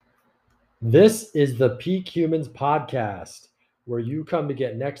This is the Peak Humans podcast, where you come to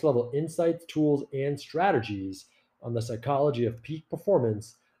get next level insights, tools, and strategies on the psychology of peak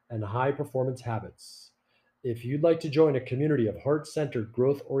performance and high performance habits. If you'd like to join a community of heart centered,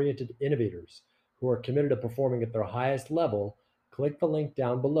 growth oriented innovators who are committed to performing at their highest level, click the link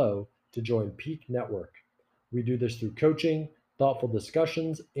down below to join Peak Network. We do this through coaching, thoughtful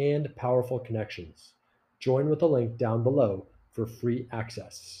discussions, and powerful connections. Join with the link down below for free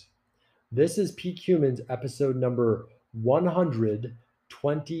access. This is Peak Humans episode number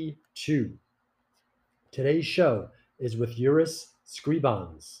 122. Today's show is with Yuris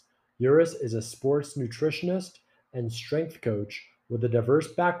Scribans. Yuris is a sports nutritionist and strength coach with a diverse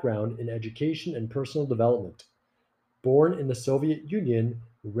background in education and personal development. Born in the Soviet Union,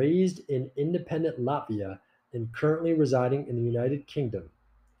 raised in independent Latvia, and currently residing in the United Kingdom.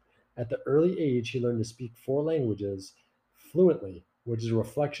 At the early age, he learned to speak four languages fluently, which is a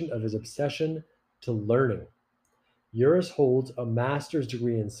reflection of his obsession to learning. Uris holds a master's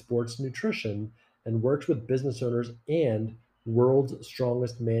degree in sports nutrition and works with business owners and world's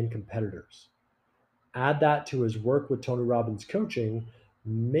strongest man competitors. Add that to his work with Tony Robbins coaching,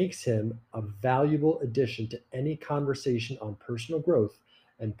 makes him a valuable addition to any conversation on personal growth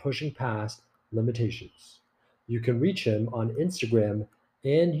and pushing past limitations. You can reach him on Instagram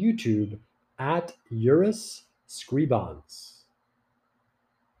and YouTube at Uris Scribans.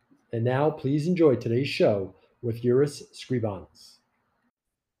 And now please enjoy today's show with Uris Scribans.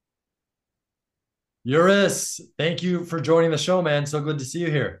 Uris, thank you for joining the show, man. So good to see you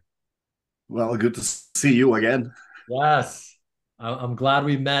here. Well, good to see you again. Yes. I'm glad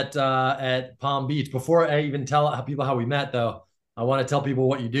we met at Palm Beach. Before I even tell people how we met, though, I want to tell people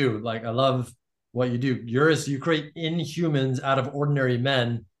what you do. Like, I love what you do. Uris, you create inhumans out of ordinary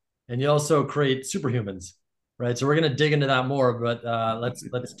men, and you also create superhumans, right? So we're going to dig into that more, but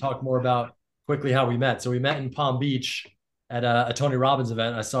let's talk more about quickly how we met. So we met in Palm Beach at a Tony Robbins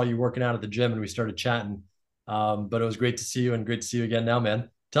event. I saw you working out at the gym, and we started chatting. But it was great to see you, and great to see you again now, man.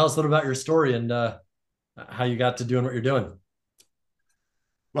 Tell us a little about your story and how you got to doing what you're doing.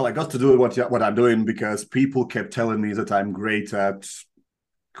 Well, I got to do what I'm doing because people kept telling me that I'm great at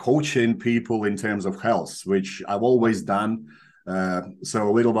coaching people in terms of health, which I've always done. So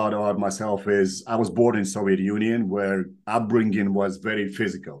a little about myself is I was born in Soviet Union, where upbringing was very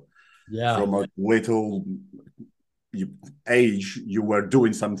physical. Yeah. From a little age, you were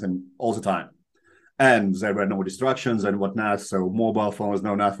doing something all the time. And there were no distractions and whatnot. So mobile phones,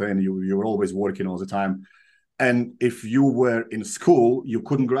 no nothing. You were always working all the time. And if you were in school, you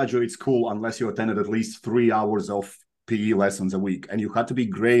couldn't graduate school unless you attended at least 3 hours of PE lessons a week. And you had to be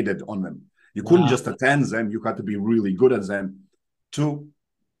graded on them. You couldn't just attend them. You had to be really good at them to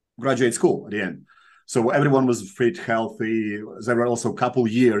graduate school at the end. So everyone was fit, healthy. There were also a couple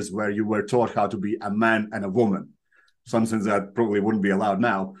years where you were taught how to be a man and a woman, something that probably wouldn't be allowed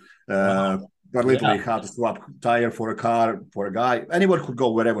now. But literally how to swap tire for a car, for a guy. Anyone could go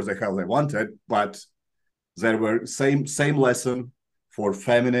wherever the hell they wanted, but there were same lesson for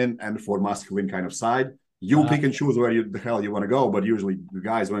feminine and for masculine kind of side. You pick and choose where the hell you want to go, but usually the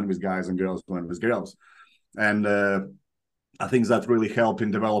guys went with guys and girls went with girls. And I think that really helped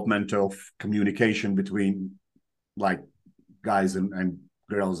in development of communication between like guys and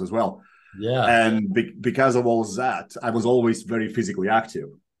girls as well. Yeah. And because of all that, I was always very physically active.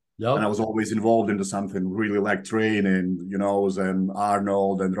 Yep. And I was always involved into something really like training, and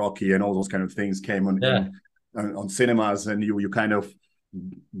Arnold and Rocky and all those kind of things came on cinemas, and you kind of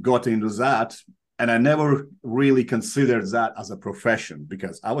got into that. And I never really considered that as a profession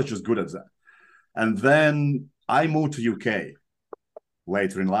because I was just good at that. And then I moved to UK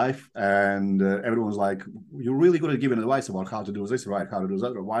later in life, and everyone was like, "You're really good at giving advice about how to do this right, how to do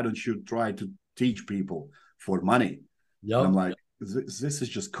that. Why don't you try to teach people for money?" Yep. And I'm like, this is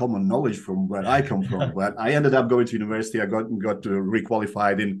just common knowledge from where I come from. But I ended up going to university. I got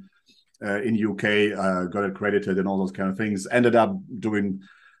requalified in UK, got accredited and all those kind of things. Ended up doing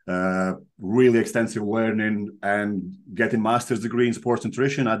really extensive learning and getting master's degree in sports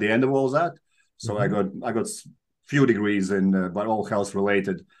nutrition at the end of all that. So I got few degrees in, but all health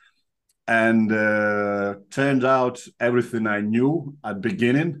related. And turned out everything I knew at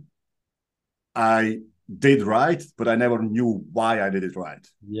beginning, I did right, but I never knew why I did it right.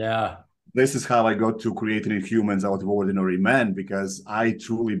 Yeah. This is how I got to creating humans out of ordinary men, because I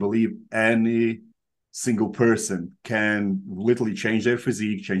truly believe any single person can literally change their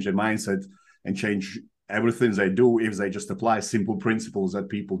physique, change their mindset, and change everything they do if they just apply simple principles that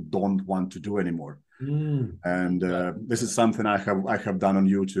people don't want to do anymore. And this is something I have done on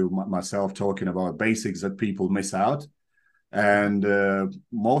YouTube myself, talking about basics that people miss out. And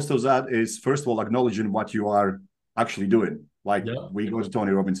most of that is, first of all, acknowledging what you are actually doing. Like we go to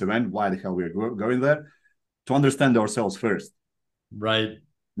Tony Robbins event, why the hell we are going there? To understand ourselves first. Right.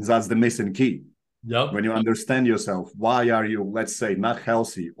 That's the missing key. Yep. When you understand yourself, why are you, let's say, not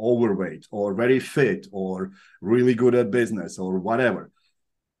healthy, overweight, or very fit, or really good at business, or whatever?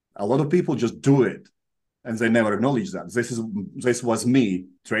 A lot of people just do it, and they never acknowledge that. This was me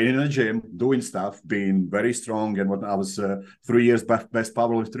training in a gym, doing stuff, being very strong, and what I was 3 years best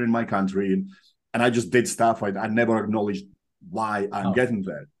powerlifter in my country, and I just did stuff. I never acknowledged why I'm getting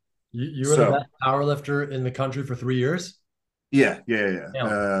there. You were the best powerlifter in the country for 3 years? Yeah.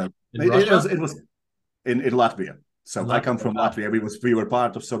 It was in Latvia. So I come from Latvia. We were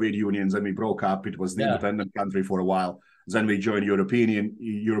part of Soviet Union, then we broke up. It was the independent country for a while. Then we joined European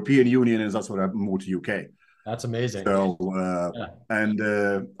Union, and that's when I moved to UK. That's amazing. So and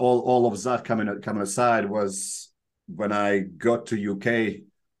all of that coming aside was when I got to UK,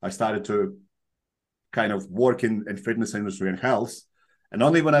 I started to kind of work in fitness industry and health. And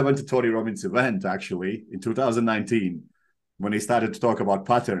only when I went to Tony Robbins event, actually, in 2019, when he started to talk about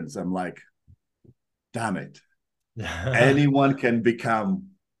patterns, I'm like, damn it. Anyone can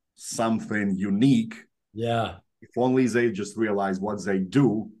become something unique. Yeah. If only they just realize what they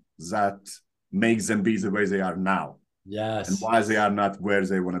do that makes them be the way they are now. Yes. And why they are not where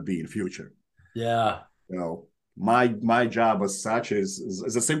they want to be in future. Yeah. So my job as such is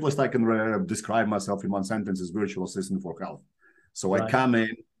the simplest I can describe myself in one sentence is virtual assistant for health. So I come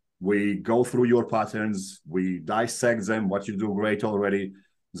in, we go through your patterns, we dissect them, what you do great already.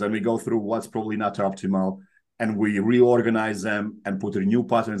 Then we go through what's probably not optimal, and we reorganize them and put new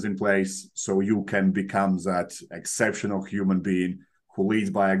patterns in place so you can become that exceptional human being who leads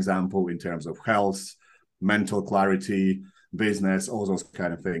by example in terms of health, mental clarity, business, all those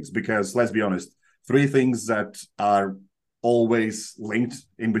kind of things. Because let's be honest, 3 things that are always linked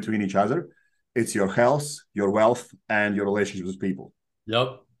in between each other. It's your health, your wealth, and your relationships with people.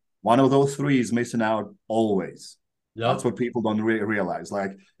 Yep. One of those 3 is missing out always. Yep. That's what people don't realize.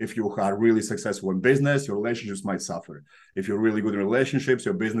 Like if you are really successful in business, your relationships might suffer. If you're really good in relationships,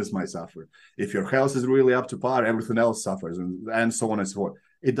 your business might suffer. If your health is really up to par, everything else suffers, and so on and so forth.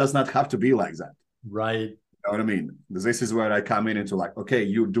 It does not have to be like that. Right. You know what I mean? This is where I come in into like, okay,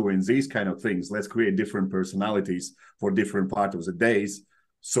 you're doing these kind of things. Let's create different personalities for different parts of the days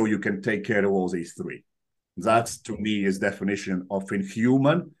so you can take care of all these 3. That, to me, is definition of a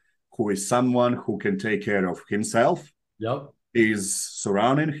human, who is someone who can take care of himself, his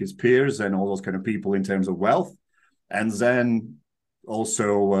surrounding, his peers, and all those kind of people in terms of wealth, and then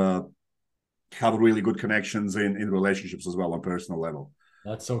also have really good connections in relationships as well on personal level.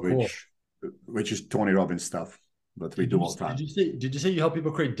 That's so cool. Which is Tony Robbins stuff that we do all the time. Did you say you help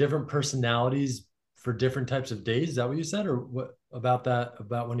people create different personalities for different types of days? Is that what you said, or what about that?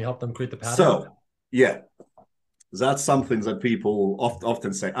 About when you help them create the pattern? So yeah. That's something that people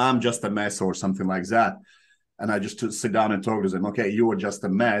often say, I'm just a mess or something like that. And I just sit down and talk to them. Okay, you are just a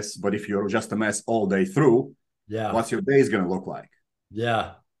mess, but if you're just a mess all day through, what's your day going to look like?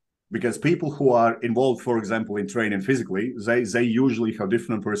 Yeah. Because people who are involved, for example, in training physically, they usually have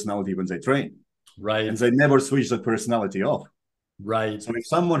different personality when they train. Right. And they never switch that personality off. Right. So if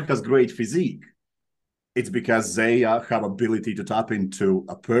someone has great physique, it's because they have ability to tap into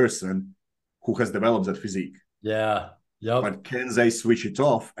a person who has developed that physique. Yeah. Yep. But can they switch it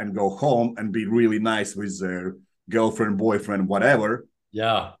off and go home and be really nice with their girlfriend, boyfriend, whatever?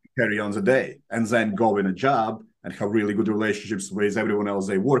 Yeah. Carry on the day and then go in a job and have really good relationships with everyone else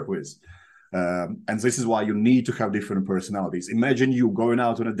they work with. And this is why you need to have different personalities. Imagine you going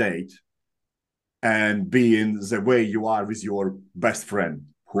out on a date and being the way you are with your best friend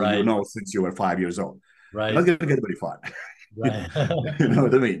who you know since you were 5 years old. Right. You're not going to get very far. Right. You know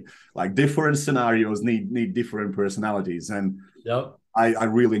what I mean? Like different scenarios need different personalities, and I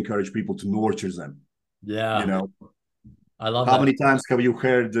really encourage people to nurture them. Yeah, you know, I love how many times have you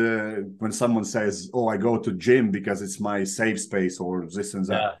heard when someone says, "Oh, I go to gym because it's my safe space," or this and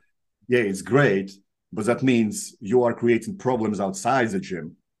that? Yeah, it's great, but that means you are creating problems outside the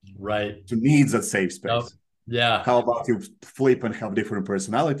gym, right? To need that safe space. Yeah. How about you flip and have different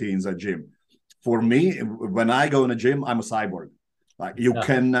personality in that gym? For me, when I go in a gym, I'm a cyborg. Like you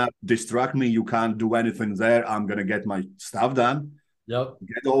cannot distract me. You can't do anything there. I'm going to get my stuff done. Yep.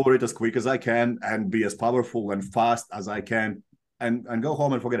 Get over it as quick as I can and be as powerful and fast as I can and go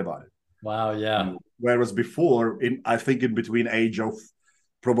home and forget about it. Wow. Yeah. Whereas before, I think in between age of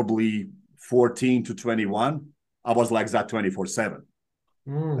probably 14 to 21, I was like that 24/7.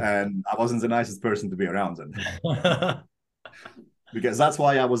 And I wasn't the nicest person to be around then. because that's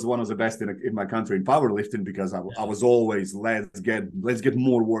why I was one of the best in my country in powerlifting, because I was always let's get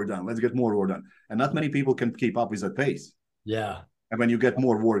more work done, let's get more work done, and not many people can keep up with that pace. Yeah. And when you get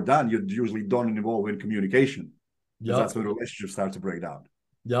more work done, you usually don't involve in communication, because Yep. that's when relationships start to break down.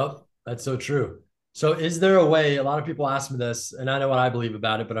 Yep. That's so true. So is there a way, a lot of people ask me this, and I know what I believe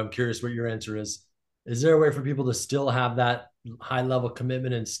about it, but I'm curious what your answer is. Is there a way for people to still have that high level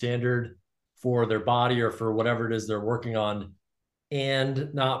commitment and standard for their body or for whatever it is they're working on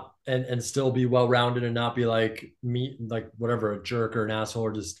and not and still be well rounded and not be like me, like whatever, a jerk or an asshole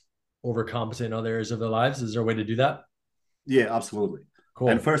or just overcompensate in other areas of their lives? Is there a way to do that? Yeah, absolutely. And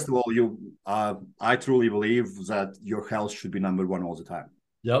Cool. first of all, I truly believe that your health should be number one all the time.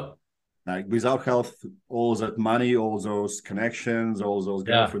 Yep. Like without health, all that money, all those connections, all those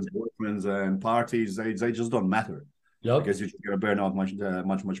Yeah. girlfriends, boyfriends, and parties, they just don't matter, Yep. because you're just gonna burn out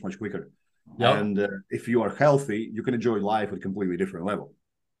much quicker. Yep. And if you are healthy, you can enjoy life at a completely different level.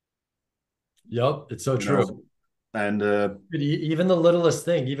 Yep. It's so You know, true. and Even the littlest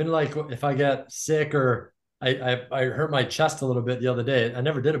thing, even like if I get sick or I hurt my chest a little bit the other day. I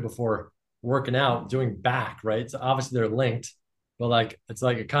never did it before working out, doing back, right? So obviously they're linked, but like it's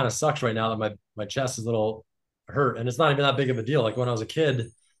like it kind of sucks right now that my chest is a little hurt. And it's not even that big of a deal. Like when I was a kid,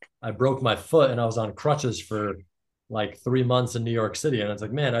 I broke my foot and I was on crutches for like 3 months in New York City. And it's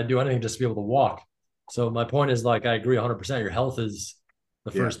like, man, I'd do anything just to be able to walk. So my point is like I agree 100%. Your health is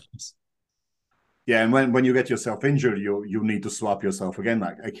the yeah, first piece. yeah. And when you get yourself injured, you need to swap yourself again.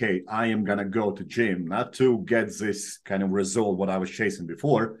 Like, okay, I am gonna go to gym not to get this kind of result what I was chasing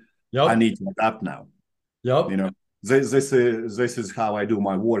before. I Yep. need to adapt now. You Yep. know, this is how I do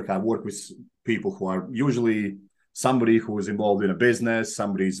my work. I work with people who are usually somebody who is involved in a business,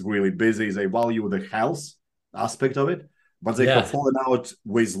 somebody's really busy. They value the health aspect of it, but they have Yeah. fallen out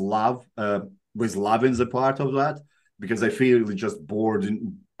with loving the part of that, because they feel just bored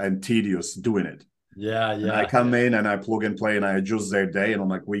and tedious doing it. Yeah. And I Yeah. come in and I plug and play and I adjust their day, and I'm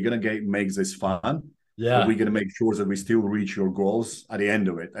like, we're gonna make this fun, but we're Yeah. gonna make sure that we still reach your goals at the end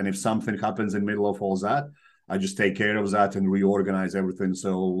of it. And if something happens in the middle of all that, I just take care of that and reorganize everything.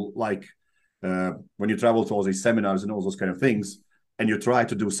 So like when you travel to all these seminars and all those kind of things, and you try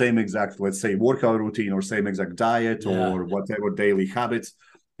to do same exact, let's say, workout routine or same exact diet Yeah. or whatever daily habits,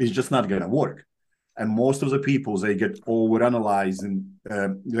 it's just not gonna work. And most of the people, they get overanalyzed, and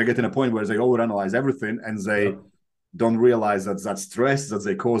they get in a point where they overanalyze everything, and they Yep. don't realize that that stress that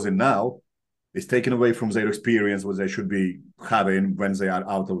they're causing now is taken away from their experience, what they should be having when they are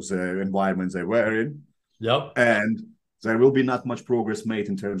out of the environment they were in. Yep. And there will be not much progress made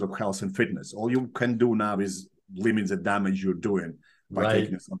in terms of health and fitness. All you can do now is limit the damage you're doing by taking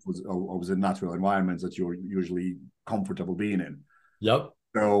Right. yourself of the natural environments that you're usually comfortable being in. Yep.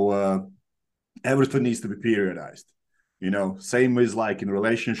 So everything needs to be periodized. Same as like in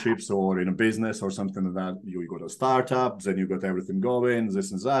relationships or in a business or something like that. You got a startup, then you got everything going,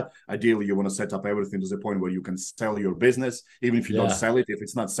 this and that. Ideally, you want to set up everything to the point where you can sell your business. Even if you don't Yeah. sell it, if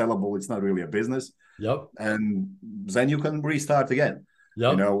it's not sellable, it's not really a business. Yep. And then you can restart again.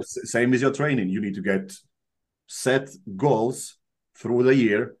 Yep. Same as your training. You need to get set goals through the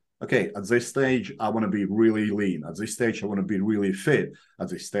year. Okay, at this stage, I want to be really lean. At this stage, I want to be really fit. At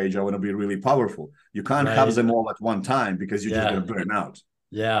this stage, I want to be really powerful. You can't have Right. them all at one time, because you're just going Yeah. to burn out.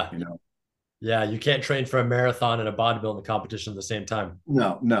 Yeah. You know, Yeah. You can't train for a marathon and a bodybuilding competition at the same time.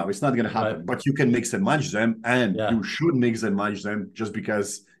 no, it's not going to Right. happen. But you can mix and match them, and Yeah. you should mix and match them, just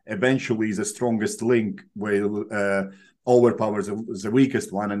because eventually the strongest link will overpower the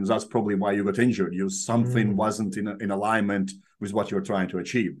weakest one, and that's probably why you got injured. Something Mm. wasn't in alignment with what you're trying to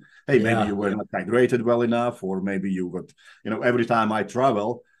achieve. Hey, maybe you Yeah. were not hydrated well enough, or maybe you got, every time I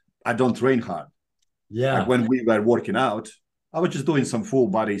travel, I don't train hard. Like Yeah. when we were working out, I was just doing some full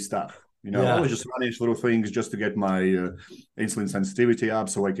body stuff. I was Yeah. just running through things just to get my insulin sensitivity up,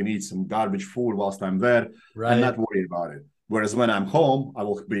 so I can eat some garbage food whilst I'm there and not Right. worry about it. Whereas when I'm home, I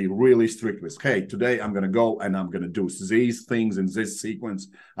will be really strict with, hey, today I'm going to go and I'm going to do these things in this sequence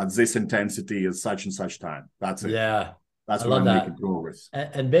at this intensity at such and such time. That's it. Yeah. That's I when love I'm making that. progress.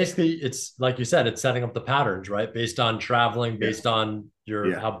 And basically, it's like you said, it's setting up the patterns, right? Based on traveling, Yeah. based on your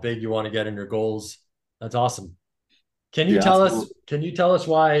Yeah. how big you want to get in your goals. That's awesome. Can you Yeah. tell us? Absolutely. Can you tell us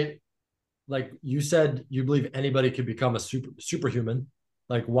why? Like you said, you believe anybody could become a superhuman.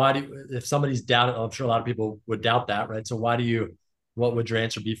 Like, why do if somebody's doubting? I'm sure a lot of people would doubt that, right? So why do you? What would your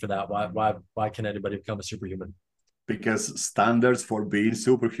answer be for that? Why can anybody become a superhuman? Because standards for being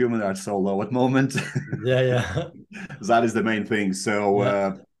superhuman are so low at the moment. Yeah, yeah, That is the main thing. So,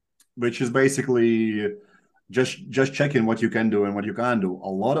 yeah, which is basically just checking what you can do and what you can't do. A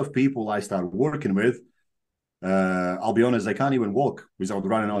lot of people I start working with, I'll be honest, I can't even walk without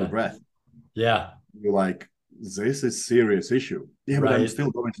running out of Yeah. breath. Yeah. You're like, this is serious issue. Yeah, but I'm Right.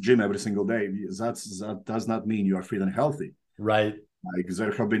 still going to gym every single day. That does not mean you are fit and healthy. Right. Like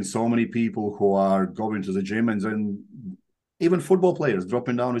there have been so many people who are going to the gym and then even football players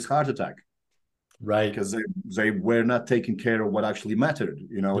dropping down with heart attack Right. because they were not taking care of what actually mattered.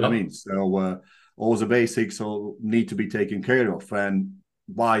 You know what I Yep. mean? So all the basics all need to be taken care of. And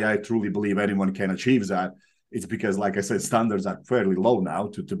why I truly believe anyone can achieve that, it's because, like I said, standards are fairly low now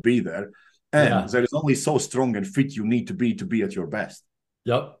to be there. And Yeah. there is only so strong and fit you need to be at your best.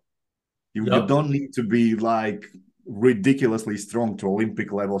 Yep. You Yep. don't need to be like ridiculously strong to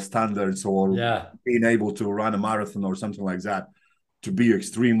Olympic level standards or Yeah. being able to run a marathon or something like that to be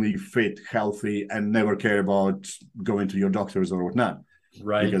extremely fit, healthy, and never care about going to your doctors or whatnot.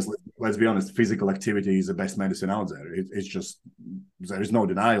 Right. Because let's be honest, physical activity is the best medicine out there. It's just there is no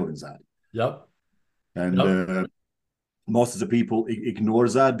denial in that. Yep. And Yep. most of the people ignore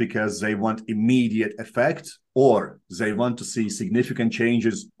that because they want immediate effect or they want to see significant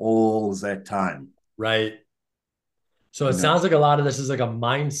changes all the time. Right. So it You know, sounds like a lot of this is like a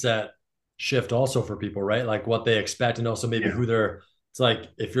mindset shift also for people, right? Like what they expect and also maybe yeah. who they're, it's like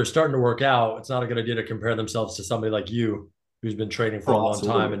if you're starting to work out, it's not a good idea to compare themselves to somebody like you who's been training for a Oh, long time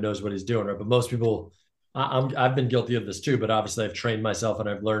absolutely. and knows what he's doing, right? But most people, I've been guilty of this too, but obviously I've trained myself and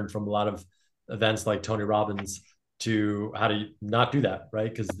I've learned from a lot of events like Tony Robbins to how to not do that, right?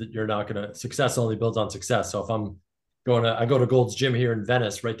 Because you're not going to, success only builds on success. So if I go to Gold's Gym here in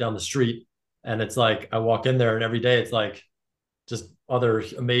Venice, right down the street, and it's like I walk in there and every day it's like just other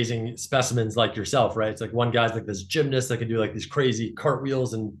amazing specimens like yourself, right? It's like one guy's like this gymnast that can do like these crazy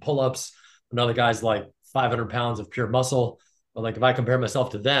cartwheels and pull-ups. Another guy's like 500 pounds of pure muscle. But like if I compare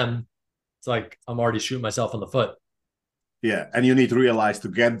myself to them, it's like I'm already shooting myself in the foot. Yeah. And you need to realize to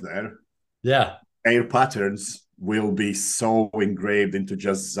get there, Yeah. their patterns will be so engraved into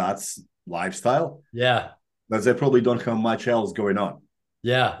just that lifestyle Yeah. that they probably don't have much else going on.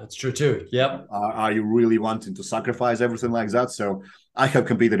 Yeah. That's true too. Yep. Are you really wanting to sacrifice everything like that? So I have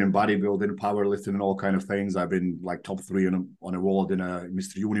competed in bodybuilding, powerlifting, and all kind of things. I've been like top three on a world in a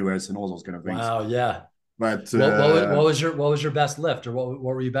Mr. Universe and all those kind of things. Wow. Yeah. But What was your best lift or what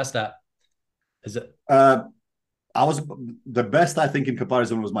were you best at? Is it? I was the best I think in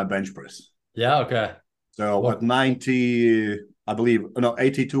comparison was my bench press. Yeah. Okay. So at Well, 90, I believe, no,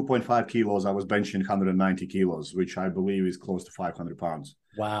 82.5 kilos, I was benching 190 kilos, which I believe is close to 500 pounds.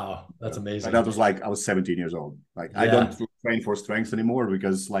 wow. That's And that amazing. was like, I was 17 years old. Like, I don't Yeah. train for strength anymore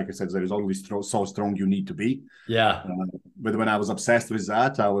because, like I said, there is always so strong you need to be. Yeah. But when I was obsessed with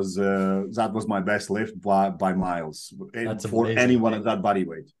that, that was my best lift by miles That's for amazing. anyone at that body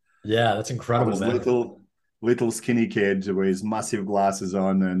weight. Yeah. That's I incredible, was man. little skinny kid with massive glasses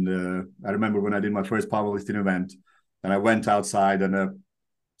on, and I remember when I did my first powerlifting event, and I went outside, and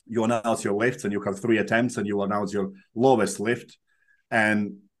you announce your lifts, and you have 3 attempts, and you announce your lowest lift, and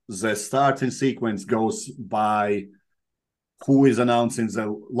the starting sequence goes by who is announcing the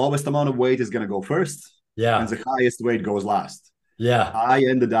lowest amount of weight is going to go first, and Yeah. the highest weight goes last. Yeah. I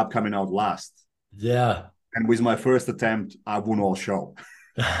ended up coming out last, Yeah. and with my first attempt, I won all show.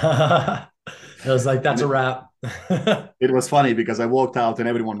 It was like, that's a wrap. It was funny because I walked out and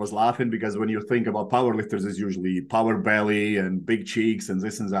everyone was laughing because when you think about powerlifters, it's usually power belly and big cheeks and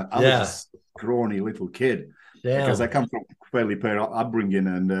this and that. I was Yeah. just a scrawny little kid because I Damn. come from fairly poor upbringing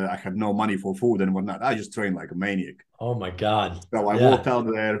and I had no money for food and whatnot. I just trained like a maniac. Oh my God. So I walked Yeah. out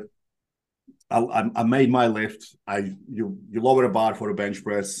there. I made my lift. You lower a bar for a bench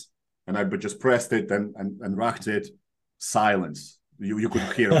press, and I just pressed it and racked it. Silence. You could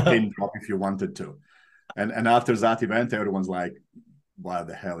hear a pin drop if you wanted to. And after that event, everyone's like, "What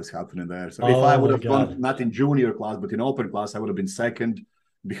the hell is happening there?" So if I Oh would my have gone God. not in junior class but in open class, I would have been second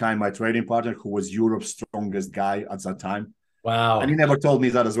behind my training partner, who was Europe's strongest guy at that time. And he Wow. never told me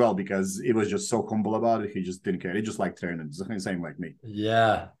that as well because he was just so humble about it. He just didn't care. He just liked training. Same like me.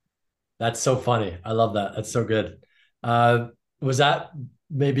 Yeah. That's so funny. I love that. That's so good. Uh, was that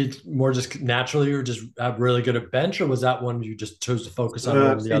maybe more just naturally you were just really good at bench, or was that one you just chose to focus on more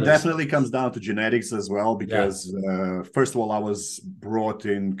than the It others? definitely comes down to genetics as well, Yeah. because first of all, I was brought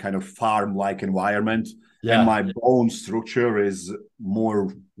in kind of farm-like environment, and Yeah. my bone structure is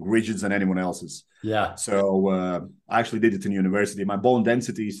more rigid than anyone else's. Yeah. So I actually did it in university. My bone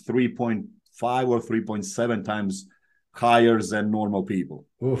density is 3.5 or 3.7 times higher than normal people.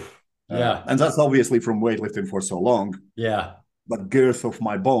 Oof. Yeah. And that's obviously from weightlifting for so long, Yeah. but girth of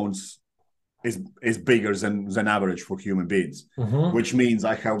my bones is bigger than average for human beings, Hmm. which means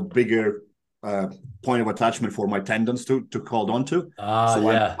I have bigger uh, point of attachment for my tendons to hold on to. Ah, So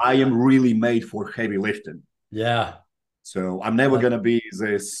yeah. I am really made for heavy lifting. Yeah. So I'm never gonna be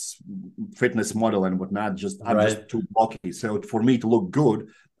this fitness model and whatnot. I'm Right. just too bulky. So for me to look good,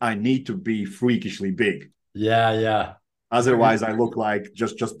 I need to be freakishly big. Yeah. Yeah. You're, Otherwise, I look like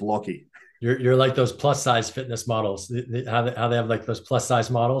just blocky. you're like those plus size fitness models. How they have like those plus size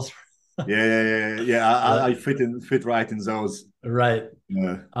models. Yeah. I Right. fit right in those. Right.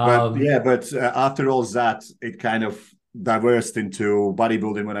 But Um, yeah, but after all that, it kind of diverged into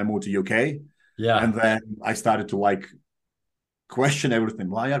bodybuilding when I moved to UK, yeah. and then I started to like question everything.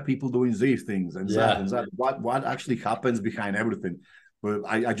 Why are people doing these things and that Yeah. and that? What actually happens behind everything? But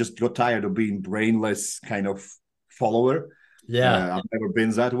I just got tired of being brainless kind of follower. Yeah. I've never been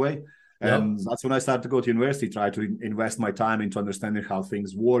that way. Yep. And that's when I started to go to university, try to invest my time into understanding how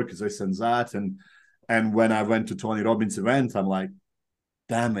things work, this and that. And when I went to Tony Robbins event, I'm like,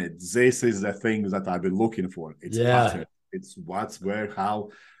 damn it, this is the thing that I've been looking for. It's Yeah. pattern. It's what's where, how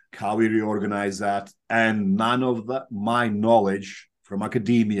we reorganize that. And none of that, my knowledge from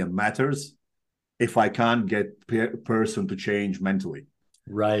academia matters if I can't get person to change mentally.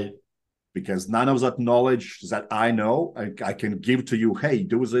 Right. Because none of that knowledge that I know, I can give to you, hey,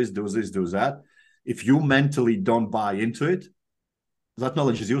 do this, do this, do that. If you mentally don't buy into it, that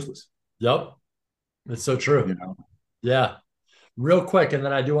knowledge is useless. Yep. It's so You true. know, Yeah. Real quick, and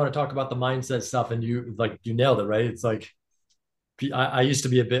then I do want to talk about the mindset stuff. And you nailed it, right? It's like I used to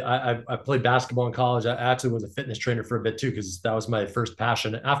be a bit. I played basketball in college. I actually was a fitness trainer for a bit too, because that was my first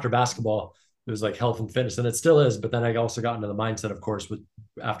passion. After basketball, it was like health and fitness, and it still is. But then I also got into the mindset, of course, with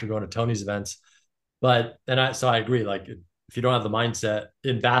after going to Tony's events. But and I so I agree. Like if you don't have the mindset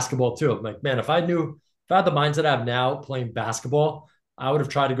in basketball too, I'm like, man, if I had the mindset I have now playing basketball, I would have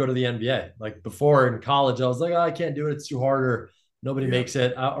tried to go to the NBA. Like before in college, I was like, oh, I can't do it. It's too hard, or nobody yeah. makes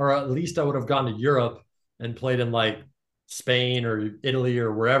it. Or at least I would have gone to Europe and played in like Spain or Italy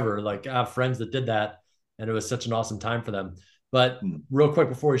or wherever. Like I have friends that did that, and it was such an awesome time for them. But Hmm. real quick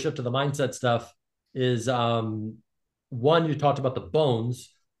before we shift to the mindset stuff, is one, you talked about the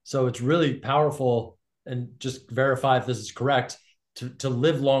bones. So it's really powerful, and just verify if this is correct, to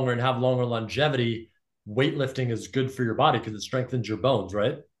live longer and have longer longevity. Weightlifting is good for your body because it strengthens your bones,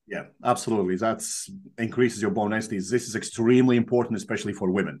 right? Yeah, absolutely. That's increases your bone density. This is extremely important, especially for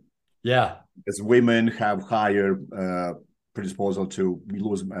women, Yeah. as women have higher predisposal to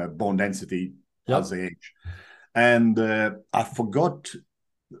lose bone density as Yep. they age. And I forgot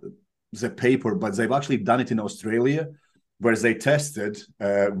the paper, but they've actually done it in Australia, where they tested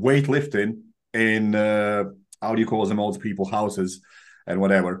weightlifting in how do you call them, old people houses and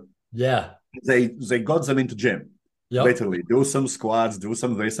whatever. Yeah. They got them into gym, Yep. literally do some squats, do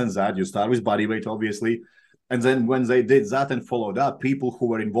some this and that. You start with body weight, obviously, and then when they did that and followed up, people who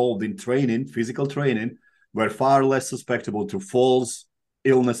were involved in training, physical training, were far less susceptible to falls,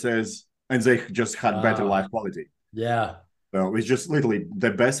 illnesses, and they just had better life quality. Yeah. So it's just literally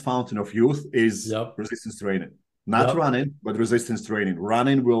the best fountain of youth is Yep. resistance training. Not Yep. running, but resistance training.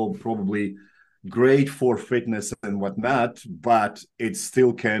 Running will probably great for fitness and whatnot, but it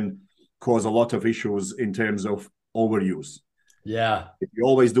still can cause a lot of issues in terms of overuse. Yeah. If you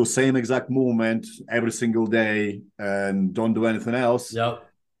always do same exact movement every single day and don't do anything else, Yep.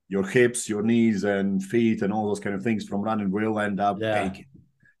 your hips, your knees and feet and all those kind of things from running will end up Yeah. aching.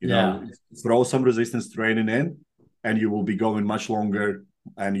 You know, Yeah. throw some resistance training in and you will be going much longer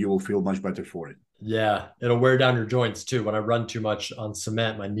and you will feel much better for it. Yeah. It'll wear down your joints too. When I run too much on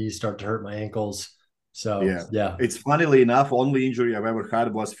cement, my knees start to hurt my ankles. So Yeah. yeah. It's funnily enough, only injury I've ever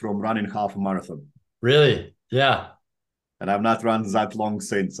had was from running half a marathon. Really? Yeah. And I've not run that long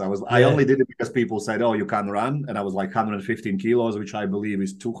since. I Yeah. only did it because people said, "Oh, you can run," and I was like 115 kilos, which I believe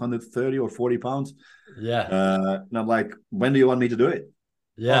is 230 or 40 pounds. Yeah. And I'm like, "When do you want me to do it?"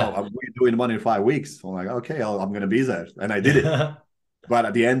 Oh, Yeah. we're doing one in 5 weeks. I'm like, "Okay, I'm going to be there," and I did it. Yeah. But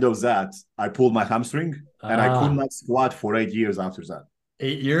at the end of that, I pulled my hamstring, and I could Ah, not squat for 8 years after that.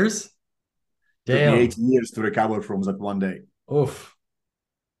 8 years? Took me Damn. 8 years to recover from that one day. Oof.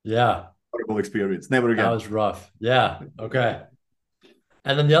 Yeah. Horrible experience. Never That again. was rough. Yeah. Okay.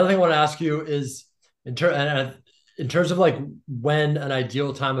 And then the other thing I want to ask you is in terms of like when an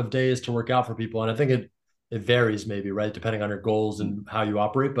ideal time of day is to work out for people, and I think it varies maybe, right, depending on your goals and how you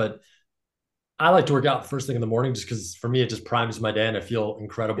operate. But I like to work out first thing in the morning just because for me it just primes my day and I feel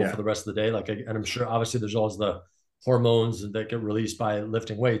incredible for Yeah. the rest of the day. And I'm sure obviously there's always the hormones that get released by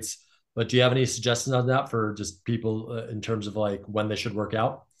lifting weights. But do you have any suggestions on that for just people in terms of like when they should work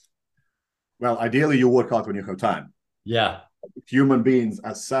out? Well, ideally, you work out when you have time. Yeah. Human beings,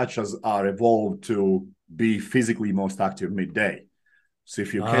 as such, as are evolved to be physically most active midday. So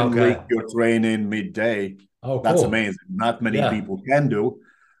if you can link Okay. your training midday, Oh, that's cool. amazing. Not many Yeah. people can do,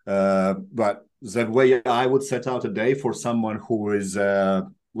 but the way I would set out a day for someone who is,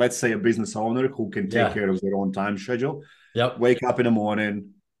 let's say, a business owner who can take care of their own time schedule. Yep. Wake up in the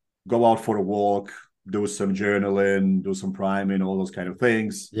morning, go out for a walk, do some journaling, do some priming, all those kind of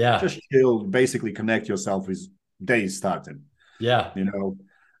things. Yeah. Just chill, basically connect yourself with days starting. Yeah.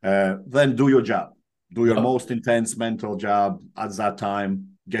 Then do your job. Do your most intense mental job at that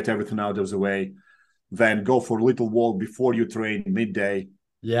time. Get everything out of the way. Then go for a little walk before you train midday.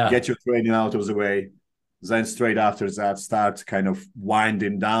 Yeah. Get your training out of the way. Then straight after that, start kind of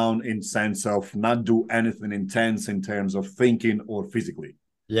winding down in sense of not do anything intense in terms of thinking or physically.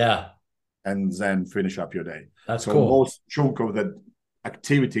 Yeah. And then finish up your day. That's cool. Most chunk of the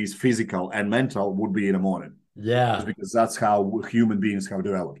activities, physical and mental, would be in the morning. Yeah. Just because that's how human beings have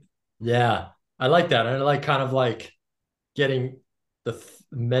developed. Yeah. I like that. And I like kind of like getting the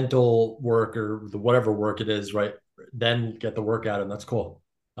mental work or the whatever work it is, right? Then get the workout, and that's cool.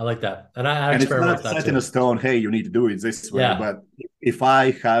 I like that. And I experiment with that too. It's not set in a stone, hey, you need to do it this way. Yeah. But if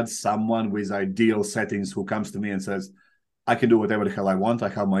I had someone with ideal settings who comes to me and says, I can do whatever the hell I want. I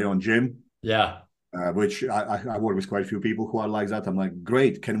have my own gym. Yeah. Which I work with quite a few people who are like that. I'm like,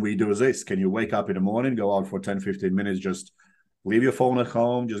 great. Can we do this? Can you wake up in the morning, go out for 10, 15 minutes, just leave your phone at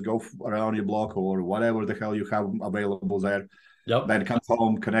home, just go around your block or whatever the hell you have available there. Yep. Then come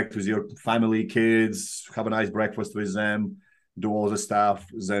home, connect with your family, kids, have a nice breakfast with them, do all the stuff,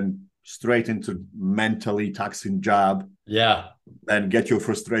 then straight into mentally taxing job. Yeah. Then get your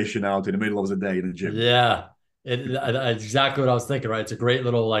frustration out in the middle of the day in the gym. Yeah. It's exactly what I was thinking, right? It's a great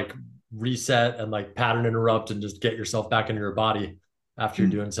little like reset and like pattern interrupt and just get yourself back into your body after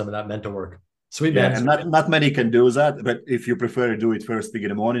you're doing some of that mental work. Sweet, man. And not many can do that, but if you prefer to do it first thing in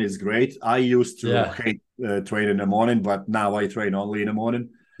the morning, it's great. I used to hate train in the morning, but now I train only in the morning.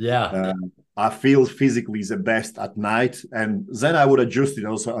 Yeah. I feel physically the best at night, and then I would adjust it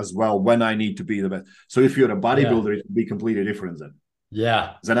also as well when I need to be the best. So if you're a bodybuilder, it would be completely different then.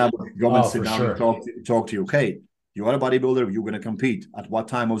 Yeah. Then I would go and sit down and talk to you. Okay, you are a bodybuilder, you're going to compete. At what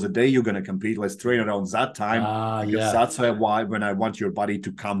time of the day you're going to compete? Let's train around that time, because that's why when I want your body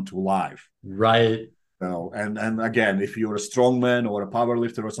to come to life. Right. So, and again, if you're a strongman or a power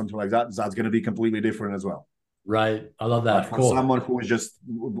lifter or something like that, that's going to be completely different as well. Right. I love that. But for someone who is just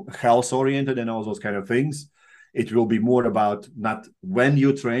health oriented and all those kind of things, it will be more about not when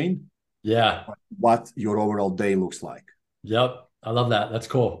you train, but what your overall day looks like. Yep. I love that. That's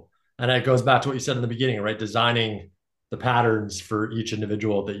cool. And it goes back to what you said in the beginning, right? Designing the patterns for each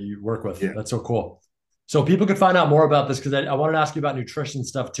individual that you work with. Yeah. That's so cool. So people could find out more about this, because I wanted to ask you about nutrition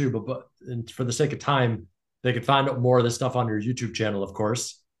stuff too, but for the sake of time, they could find out more of this stuff on your YouTube channel, of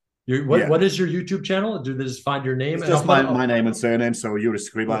course. What is your YouTube channel? Do they just find your name? It's just my name and surname, so Juris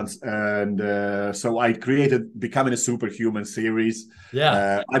Skribans. And so I created Becoming a Superhuman series.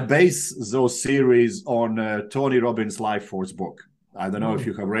 Yeah. I base those series on Tony Robbins' Life Force book. I don't know if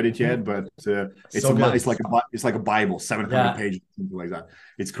you have read it yet, but it's like a Bible, 700 pages, something like that.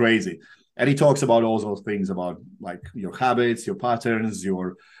 It's crazy. And he talks about all those things about like your habits, your patterns,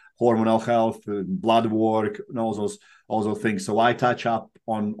 your hormonal health, blood work, and all those things. So I touch up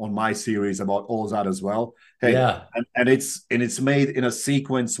on my series about all that as well. Hey, and it's made in a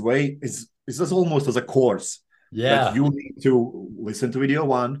sequence way. It's just almost as a course. Yeah. That you need to listen to video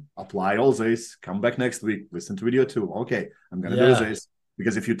 1, apply all this, come back next week, listen to video 2. Okay, I'm gonna do this.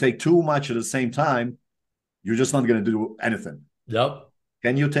 Because if you take too much at the same time, you're just not gonna do anything. Yep.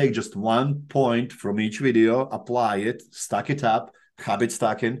 Can you take just one point from each video, apply it, stack it up, habit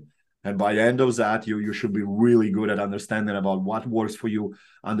stacking, and by the end of that, you should be really good at understanding about what works for you,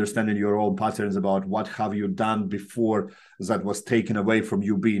 understanding your own patterns, about what have you done before that was taken away from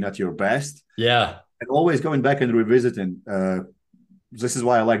you being at your best. Yeah. And always going back and revisiting. This is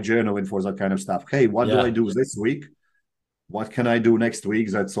why I like journaling for that kind of stuff. Hey, what do I do this week? What can I do next week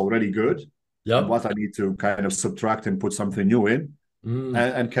that's already good? Yep. And what I need to kind of subtract and put something new in.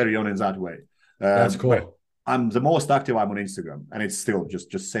 And carry on in that way. That's cool. I'm the most active. I'm on Instagram, and it's still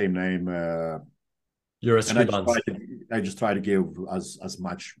just same name. Juris Skribans. I just try to give as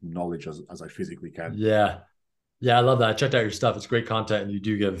much knowledge as I physically can. Yeah, I love that. I checked out your stuff. It's great content, and you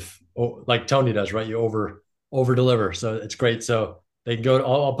do give, like Tony does, right? You over deliver, so it's great. So they can go.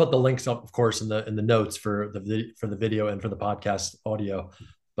 I'll put the links up, of course, in the notes for the video and for the podcast audio,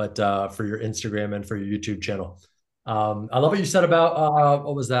 but for your Instagram and for your YouTube channel. I love what you said about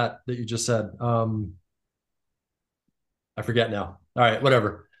what was that you just said? I forget now. All right,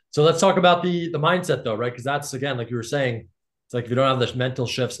 whatever. So let's talk about the mindset though, right? Because that's, again, like you were saying, it's like if you don't have this mental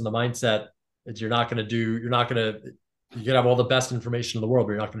shifts in the mindset, you can have all the best information in the world,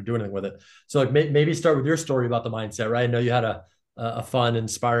 but you're not going to do anything with it. So like maybe start with your story about the mindset, right? I know you had a a fun,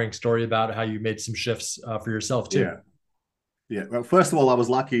 inspiring story about how you made some shifts for yourself too. Yeah. Yeah. Well, first of all, I was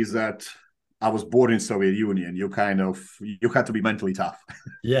lucky is that I was born in Soviet Union. You had to be mentally tough.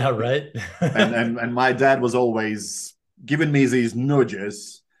 Yeah, right. And my dad was always giving me these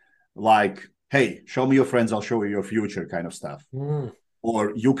nudges like, hey, show me your friends, I'll show you your future kind of stuff. Mm,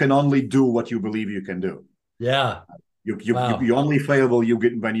 Or you can only do what you believe you can do. yeah. You Wow. only fail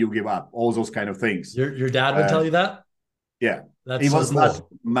when you give up, all those kind of things. Your dad would Uh, tell you that? yeah. He That's so was not cool.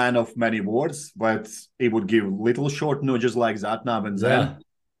 man of many words, but he would give little short nudges like that now and Yeah. then.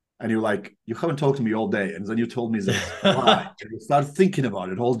 And you're like, you haven't talked to me all day. And then you told me this. Why? And you start thinking about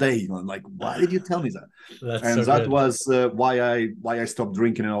it all day. I'm like, why did you tell me that? That's And so that good. was why I stopped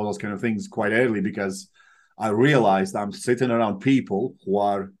drinking and all those kind of things quite early, because I realized I'm sitting around people who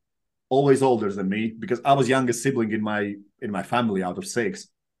are always older than me, because I was youngest sibling in my family out of six.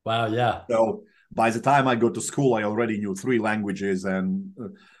 Wow. Yeah. So by the time I go to school, I already knew three languages, and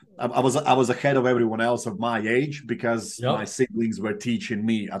I was ahead of everyone else of my age because my Yep. siblings were teaching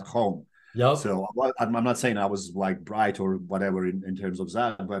me at home. Yep. So I'm not saying I was like bright or whatever in terms of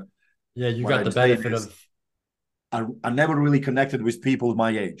that, but Yeah. You what got I'm the saying benefit is of, I never really connected with people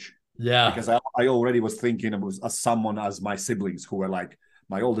my age, yeah. because I already was thinking of as someone as my siblings who were like,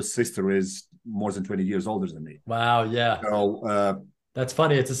 my oldest sister is more than 20 years older than me. Wow. Yeah. So That's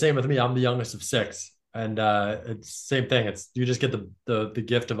funny. It's the same with me. I'm the youngest of six. And it's same thing. It's you just get the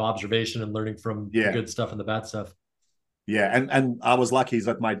gift of observation and learning from the yeah, good stuff and the bad stuff. yeah, and I was lucky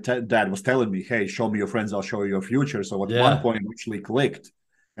that my dad was telling me, "Hey, show me your friends, I'll show you your future." So at one Yeah. point, it actually clicked,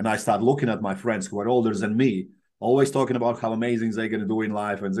 and I started looking at my friends who are older than me, always talking about how amazing they're gonna do in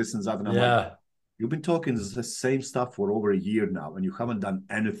life and this and that, and I'm like, Yeah. "You've been talking the same stuff for over a year now, and you haven't done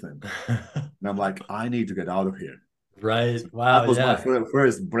anything." And I'm like, "I need to get out of here." Right. So Wow. that was my Yeah.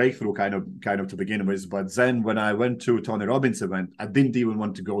 first breakthrough, kind of to begin with. But then when I went to Tony Robbins event, I didn't even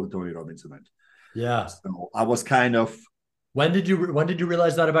want to go to Tony Robbins event. Yeah. So I was kind of When did you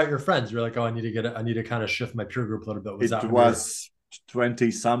realize that about your friends? You're like, oh, I need to kind of shift my peer group a little bit. Was it that when you were? was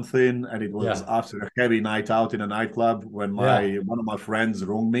 20 something, and it was Yeah. after a heavy night out in a nightclub when Yeah. my one of my friends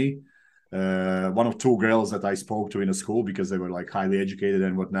rung me. One of two girls that I spoke to in a school, because they were like highly educated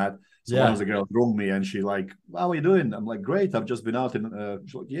and whatnot. So one of Yeah. the girls rung me, and she like, "How are you doing?" I'm like, "Great, I've just been out." And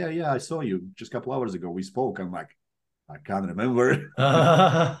she's like, "Yeah, yeah, I saw you just a couple hours ago. We spoke." I'm like, "I can't remember."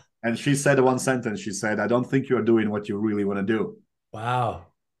 And she said one sentence. She said, "I don't think you're doing what you really want to do." Wow.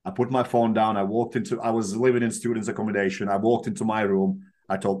 I put my phone down. I was living in students' accommodation. I walked into my room.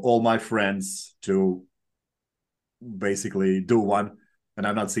 I told all my friends to basically do one, and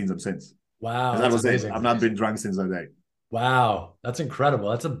I've not seen them since. Wow. And that That's was it. amazing. I've not been drunk since that day. Wow. That's incredible.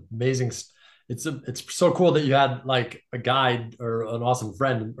 That's amazing. It's so cool that you had like a guide or an awesome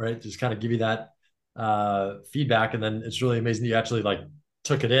friend, right? Just kind of give you that feedback. And then it's really amazing that you actually like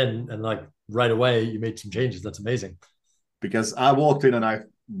took it in and like right away you made some changes. That's amazing. Because I walked in and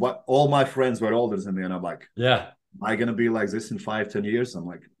all my friends were older than me, and I'm like, Yeah. am I gonna be like this in 5, 10 years? I'm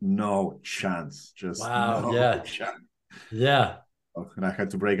like, no chance, just Wow. no Yeah. chance. Yeah. And I had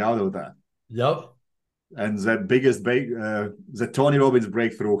to break out of that. Yep. And the Tony Robbins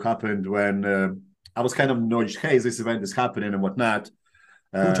breakthrough happened when I was kind of nudged, hey, this event is happening and whatnot.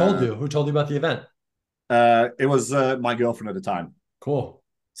 Who told Uh, you? Who told you about the event? it was my girlfriend at the time. Cool.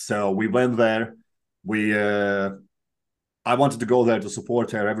 So we went there. We I wanted to go there to support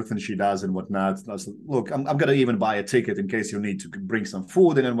her, everything she does and whatnot. I was, look, I'm gonna even buy a ticket in case you need to bring some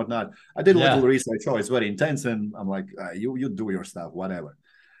food in and whatnot. I did a little Yeah. research. Oh, it's very intense, and I'm like, you do your stuff, whatever.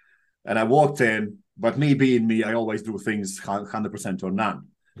 And I walked in, but me being me, I always do things 100% or none.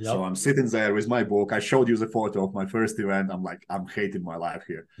 So Yep. I'm sitting there with my book. I showed you the photo of my first event. I'm like, I'm hating my life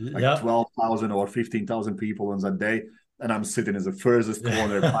here. Like Yep. 12,000 or 15,000 people on that day. And I'm sitting in the furthest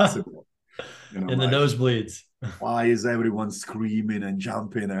corner Yeah. possible. And I'm In the like, nosebleeds. why is everyone screaming and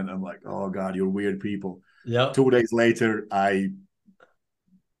jumping? And I'm like, oh God, you're weird people. Yep. 2 days later, I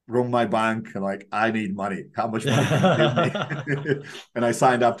rung my bank and like, I need money. How much money can you give me? And I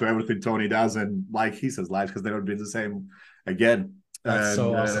signed up to everything Tony does, and like he says, life has never been the same again. That's so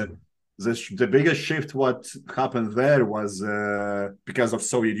And awesome. the biggest shift what happened there was because of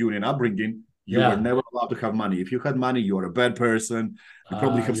Soviet Union upbringing. You were Yeah. never allowed to have money. If you had money, you're a bad person. You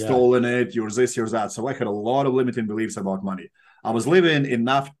probably have Yeah. stolen it. You're this, you're that. So I had a lot of limiting beliefs about money. I was living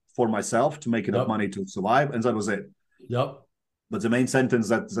enough for myself to make enough Yep. money to survive, and that was it. Yep. But the main sentence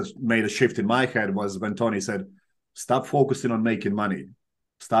that made a shift in my head was when Tony said, stop focusing on making money,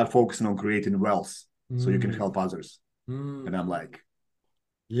 start focusing on creating wealth so you can Mm. help others. And I'm Mm. like,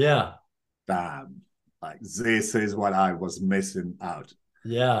 Yeah. damn, like this is what I was missing out.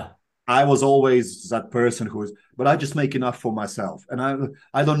 Yeah. I was always that person who's, but I just make enough for myself, and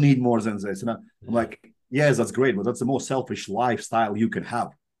I don't need more than this. And I'm like, yes, that's great, but that's the most selfish lifestyle you can have.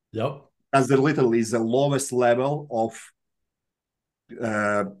 Yep. As the literally is the lowest level of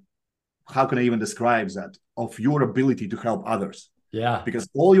uh, how can I even describe that, of your ability to help others. Yeah. Because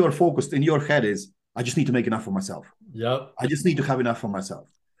all you're focused in your head is, I just need to make enough for myself. Yep. I just need to have enough for myself.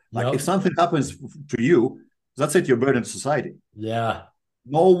 Like if Yep. something happens to you, that's it, you're burden to society. Yeah.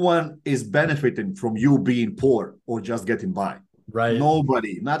 No one is benefiting from you being poor or just getting by. Right.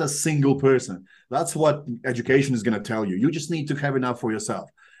 Nobody, not a single person. That's what education is going to tell you. You just need to have enough for yourself.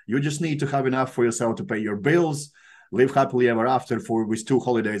 You just need to have enough for yourself to pay your bills, live happily ever after for with 2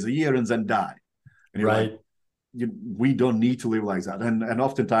 holidays a year, and then die. And you're Right. like, we don't need to live like that. And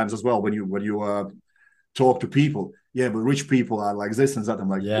oftentimes as well, when you talk to people, yeah, but rich people are like this and that. I'm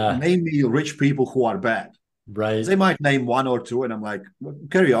like, Yeah. name me rich people who are bad. Right. They might name one or two, and I'm like, well,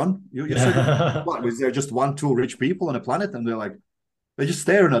 carry on. You said, what, was there just 1, 2 rich people on a planet? And they're like, they're just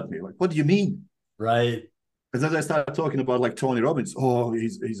staring at me. Like, what do you mean? Right. Because then I started talking about like Tony Robbins. Oh,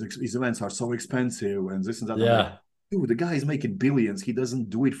 his events are so expensive and this and that. I'm like, Yeah. dude, the guy is making billions. He doesn't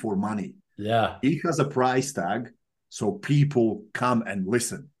do it for money. Yeah. He has a price tag, so people come and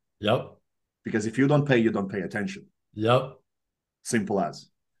listen. Yep. Because if you don't pay, you don't pay attention. Yep. Simple as.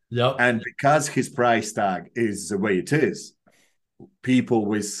 Yep. And because his price tag is the way it is, people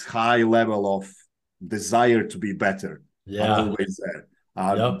with high level of desire to be better are always there.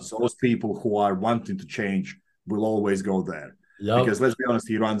 Those people who are wanting to change will always go there. Yep. Because let's be honest,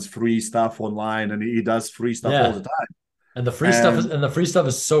 he runs free stuff online and he does free stuff all the time. And the free stuff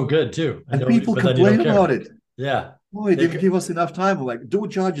is so good too. And people complain about it. Yeah. Oh, he didn't give us enough time. I'm like,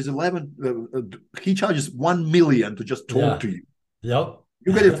 dude charges he charges 1 million to just talk to you. Yep.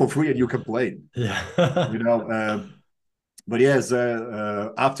 You get it for free and you complain. Yeah. But yes,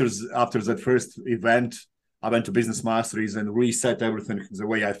 after that first event, I went to Business Masteries and reset everything the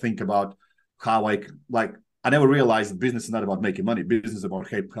way I think about how I never realized business is not about making money. Business is about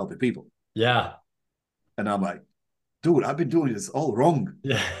helping people. Yeah. And I'm like, dude, I've been doing this all wrong.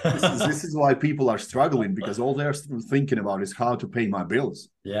 Yeah. this is why people are struggling, because all they're thinking about is how to pay my bills.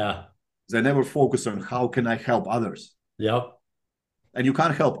 Yeah. They never focus on how can I help others. Yep. And you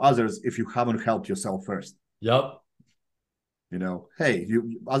can't help others if you haven't helped yourself first. Yep. Hey,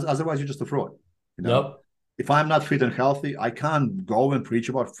 otherwise you're just a fraud. Yep. If I'm not fit and healthy, I can't go and preach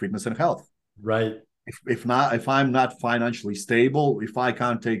about fitness and health. Right. If I'm not financially stable, if I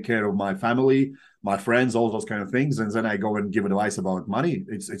can't take care of my family, my friends, all those kind of things, and then I go and give advice about money,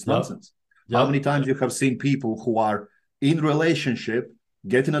 it's nonsense. How many times you have seen people who are in relationship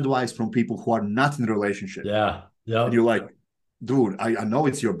getting advice from people who are not in relationship? Yeah. Yeah. And you're like, dude, I know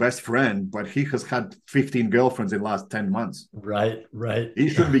it's your best friend, but he has had 15 girlfriends in the last 10 months. Right. He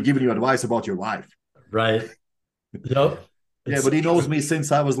shouldn't be giving you advice about your life. Right. Yep. Yeah, but he knows me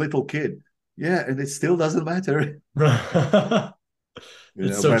since I was a little kid. Yeah, and it still doesn't matter.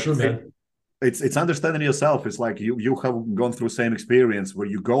 It's so true, man. It's understanding yourself. It's like you have gone through the same experience where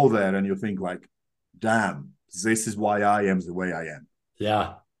you go there and you think like, damn, this is why I am the way I am.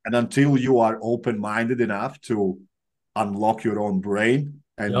 Yeah. And until you are open-minded enough to unlock your own brain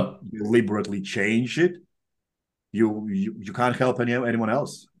and deliberately change it, you can't help anyone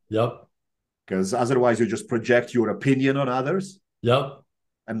else. Yep. Because otherwise you just project your opinion on others. Yep.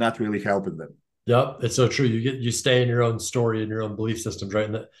 And not really helping them. Yep. It's so true. You stay in your own story and your own belief systems, right?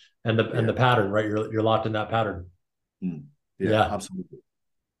 And the pattern, right? You're locked in that pattern. Yeah, absolutely.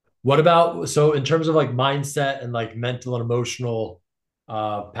 What about, so in terms of like mindset and like mental and emotional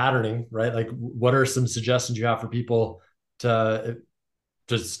patterning, right? Like what are some suggestions you have for people to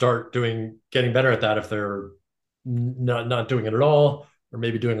start getting better at that if they're not doing it at all, or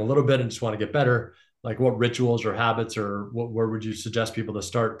maybe doing a little bit and just want to get better? Like what rituals or habits or where would you suggest people to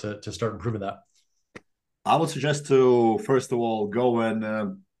start improving that? I would suggest to, first of all, go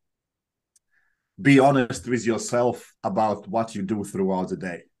and be honest with yourself about what you do throughout the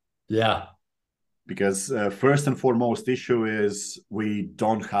day. Yeah. Because first and foremost issue is we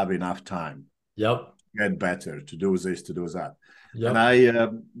don't have enough time. Yep. Get better, to do this, to do that. Yep.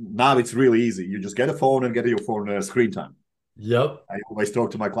 And now it's really easy. You just get a phone and get your phone screen time. Yep. I always talk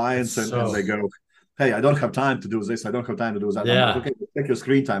to my clients and they go, hey, I don't have time to do this. I don't have time to do that. Yeah. I'm like, okay, check your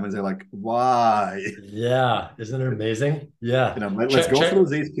screen time. And they're like, why? Yeah. Isn't it amazing? Yeah. Let's go through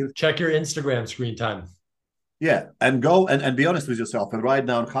these. Check your Instagram screen time. Yeah. And go and be honest with yourself and write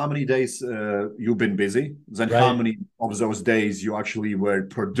down how many days you've been busy. Then how many of those days you actually were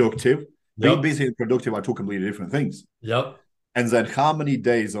productive. Yep. Being busy and productive are two completely different things. Yep. And then how many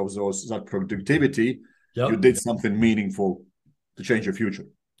days of that productivity you did something meaningful to change your future.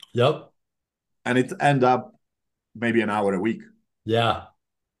 Yep. and it end up maybe an hour a week. Yeah.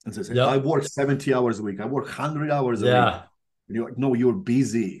 And they say, I Yep. work 70 hours a week. I work 100 hours a week. Yeah. And you're like, no, you're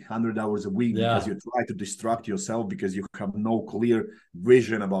busy 100 hours a week because Yeah. you try to distract yourself because you have no clear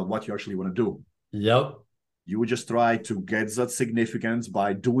vision about what you actually want to do. Yep. You just try to get that significance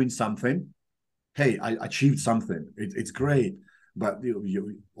by doing something. Hey, I achieved something. It's great. But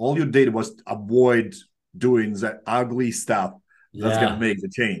all you did was avoid doing that ugly stuff that's going to Yeah. make the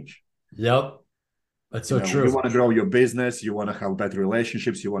change. Yep. That's so You true. want to grow your business, you want to have better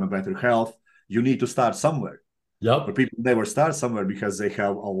relationships, you want a better health. You need to start somewhere. But Yep. people never start somewhere because they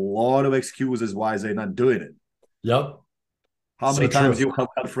have a lot of excuses why they're not doing it. Yep. How So many times true. you have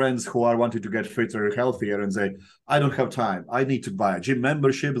had friends who are wanting to get fitter, healthier, and say, I don't have time. I need to buy a gym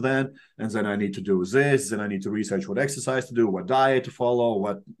membership then, and then I need to do this, then I need to research what exercise to do, what diet to follow,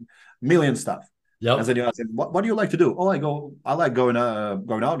 what million stuff. And Yep. then you ask them, what do you like to do? Oh, I like going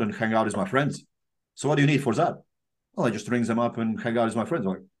out and hang out with my friends. So what do you need for that? Well, I just ring them up and hang out with my friends.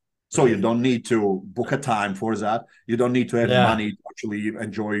 Like, so you Right. don't need to book a time for that. You don't need to have Yeah. money to actually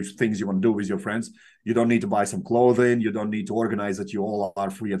enjoy things you want to do with your friends. You don't need to buy some clothing. You don't need to organize that you all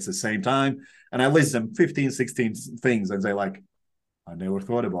are free at the same time. And I list them 15, 16 things and they're like, I never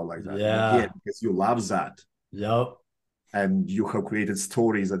thought about like that. I'm like, yeah, Yeah. because you love that. Yep. And you have created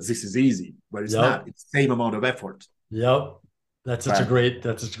stories that this is easy, but it's not. Yep. It's the same amount of effort. Yep. But That's such a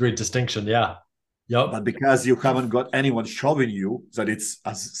great distinction. Yeah. Yep. but because you haven't got anyone showing you that it's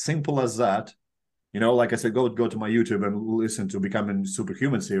as simple as that, like I said, go to my YouTube and listen to Becoming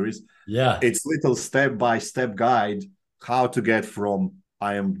Superhuman series. Yeah. It's little step-by-step guide how to get from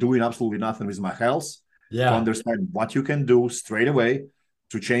I am doing absolutely nothing with my health to Yeah. understand what you can do straight away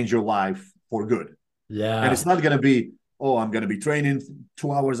to change your life for good. And Yeah. it's not going to be, oh, I'm going to be training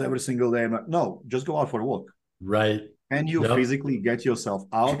 2 hours every single day. No, just go out for a walk. Right. Can you Yep. physically get yourself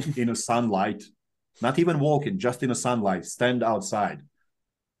out in a sunlight, not even walking, just in a sunlight, stand outside?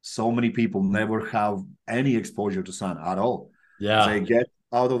 So many people never have any exposure to sun at all. They Yeah. get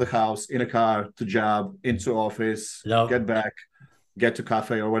out of the house in a car to job, into office, Yep. get back, get to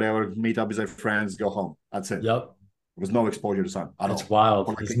cafe or whatever, meet up with their friends, go home. That's it. Yep. There was no exposure to sun at It's all for wild,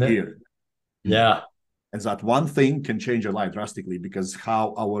 like isn't a it? year. Yeah. And that one thing can change your life drastically because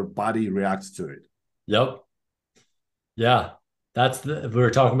how our body reacts to it. Yep. Yeah. We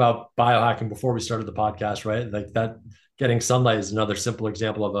were talking about biohacking before we started the podcast, right? Like that getting sunlight is another simple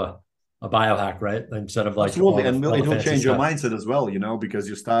example of a biohack, right? Instead of like Absolutely, and all it the will fancy change your stuff. mindset as well, because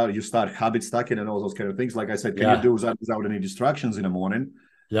you start habit stacking and all those kind of things. Like I said, can you Yeah. do that without any distractions in the morning?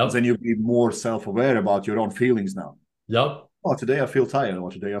 Then Yep. you'll be more self-aware about your own feelings now. Yep. Oh, today I feel tired,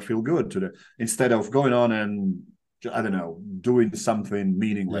 or today I feel good. Today, instead of going on and I don't know, doing something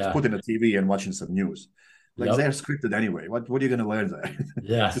meaningless, Yeah. putting a TV and watching some news. Like they're Yep. scripted anyway. What are you going to learn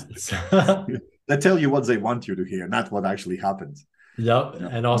Yeah. there? They tell you what they want you to hear, not what actually happens. Yep.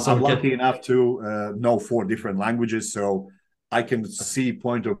 And also I'm lucky enough to know 4 different languages, so I can see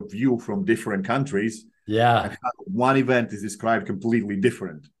point of view from different countries, and yeah. how one event is described completely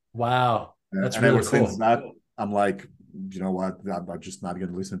different. Wow. That's And ever really since cool. that, I'm like, you know what? I'm just not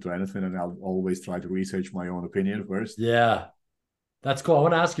going to listen to anything, and I'll always try to research my own opinion first. Yeah. That's cool. I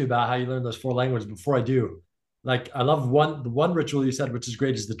want to ask you about how you learn those four languages. Before I do, like I love the one ritual you said, which is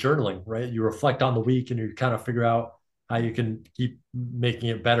great, is the journaling, right? You reflect on the week and you kind of figure out how you can keep making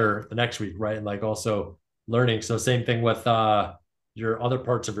it better the next week, right? And like also learning. So same thing with your other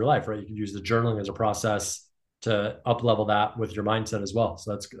parts of your life, right? You can use the journaling as a process to up level that with your mindset as well.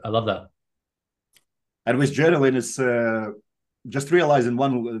 So I love that. And with journaling, it's just realizing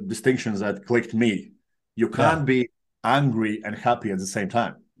one distinction that clicked me. You Yeah. can't be angry and happy at the same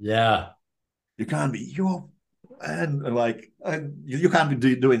time. Yeah. You can't be you can't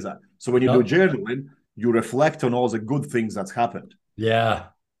be doing that. So when you do Yep. journaling, you reflect on all the good things that's happened. Yeah.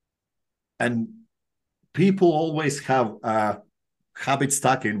 And people always have a habit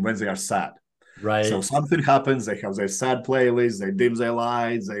stacking when they are sad. So Right. something happens, they have their sad playlist, they dim their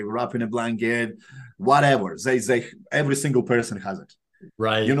lights, they wrap in a blanket, whatever. They every single person has it. You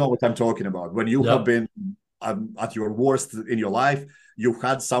Right. know what I'm talking about. When you have Yep. been at your worst in your life, you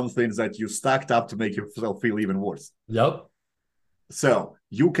had something that you stacked up to make yourself feel even worse. Yep. So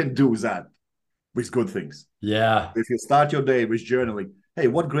you can do that with good things. Yeah. If you start your day with journaling, hey,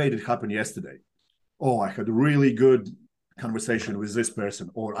 what great did happen yesterday? Oh, I had a really good conversation with this person,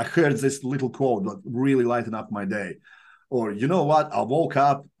 or I heard this little quote that really lightened up my day. Or you know what? I woke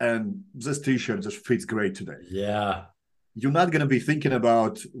up and this t-shirt just fits great today. Yeah. You're not going to be thinking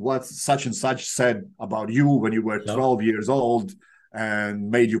about what such and such said about you when you were Yep. 12 years old and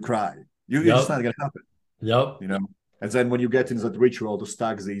made you cry. It's just Yep. not going to happen, Yep. you know? And then when you get into that ritual to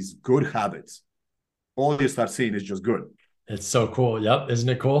stack these good habits, all you start seeing is just good. It's so cool. Yep. Isn't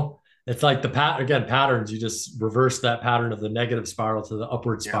it cool? It's like patterns. You just reverse that pattern of the negative spiral to the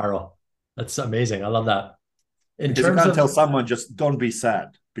upward Yeah. spiral. That's amazing. I love that. In Because you terms can't tell of, someone just don't be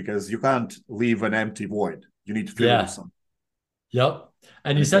sad, because you can't leave an empty void. You need to fill it with yeah, something. yep. And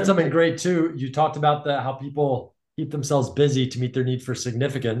And you it's said very something important. great too. You talked about how people keep themselves busy to meet their need for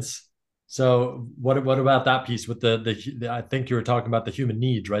significance. So what about that piece with I think you were talking about the human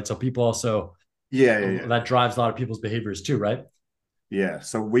needs, right? So people also Yeah, yeah, yeah. that drives a lot of people's behaviors too, right? Yeah,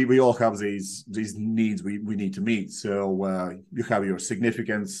 so we all have these needs we need to meet. So you have your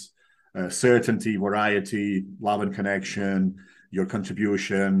significance, certainty, variety, love and connection, your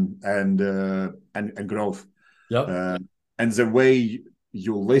contribution, and growth. Yep. Uh, and the way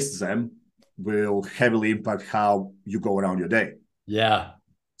you list them will heavily impact how you go around your day. Yeah.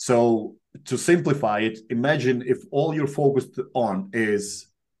 So to simplify it, imagine if all you're focused on is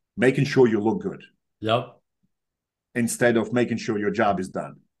making sure you look good Yep. instead of making sure your job is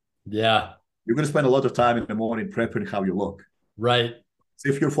done. Yeah. You're going to spend a lot of time in the morning prepping how you look. Right. So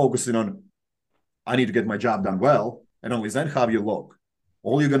if you're focusing on, I need to get my job done well, and only then how you look,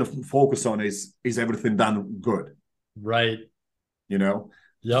 all you're going to focus on is everything done good. Right. You know,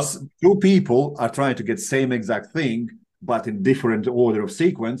 Yep. two people are trying to get same exact thing, but in different order of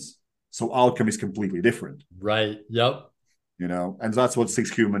sequence. So outcome is completely different. Right. Yep. You know, and that's what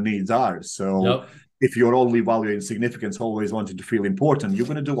six human needs are. So Yep. if you're only valuing significance, always wanting to feel important, you're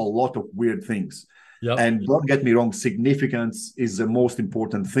going to do a lot of weird things. Yep. And don't get me wrong, significance is the most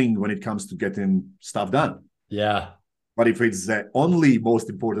important thing when it comes to getting stuff done. Yeah. But if it's the only most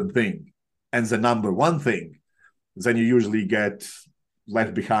important thing and the number one thing, then you usually get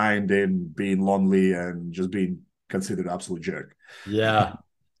left behind in being lonely and just being considered an absolute jerk. Yeah.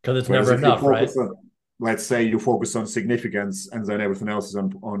 Because it's Whereas never if you enough, right? focus on, let's say you focus on significance and then everything else is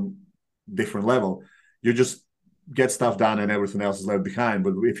on different level, you just get stuff done and everything else is left behind.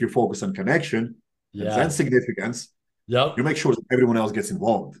 But if you focus on connection and then Yeah. significance, you Yep. make sure that everyone else gets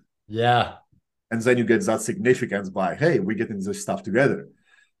involved. Yeah. And then you get that significance by, hey, we're getting this stuff together.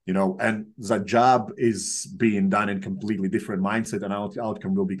 You know, and that job is being done in completely different mindset, and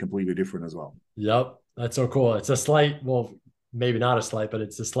outcome will be completely different as well. Yep. That's so cool. It's a slight, well, maybe not a slight, but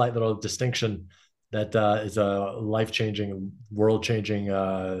it's a slight little distinction that is a life-changing, world-changing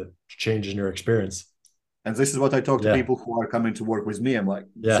change in your experience. And this is what I talk to Yeah. people who are coming to work with me. I'm like,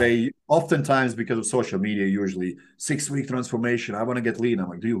 Yeah. they oftentimes, because of social media, usually 6 week transformation. I want to get lean. I'm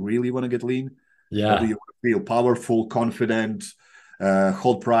like, do you really want to get lean? Or do Yeah. you want to feel powerful, confident,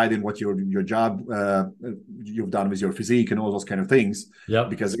 hold pride in what your job you've done with your physique and all those kind of things? Yep.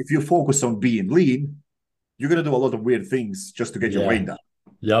 Because if you focus on being lean, you're going to do a lot of weird things just to get your Yeah. weight down.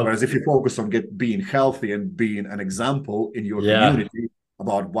 Yep. Whereas if you focus on being healthy and being an example in your Yeah. community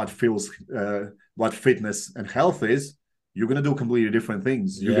about what fitness and health is, you're going to do completely different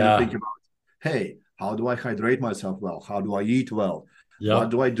things. You're going to think Yeah. about, hey, how do I hydrate myself well? How do I eat well? What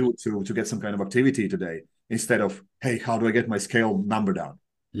Yep. do I do to get some kind of activity today? Instead of, hey, how do I get my scale number down?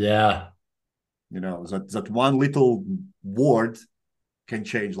 Yeah. You know, that one little word can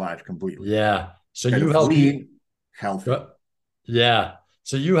change life completely. Yeah. So Kind you of help people. lean, healthy. Yeah.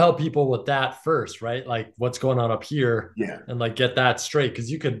 So you help people with that first, right? Like what's going on up here Yeah. and like get that straight. Cause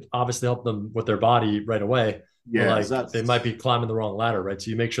you could obviously help them with their body right away, but Yeah. like they might That's be climbing the wrong ladder, right? So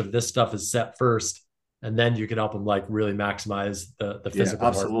you make sure that this stuff is set first and then you can help them like really maximize the Yeah, physical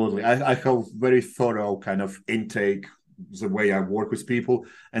part. absolutely. I have very thorough kind of intake the way I work with people.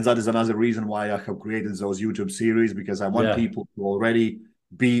 And that is another reason why I have created those YouTube series, because I want Yeah. people to already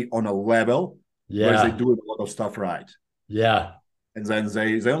be on a level where they Yeah. do a lot of stuff right. Yeah. And then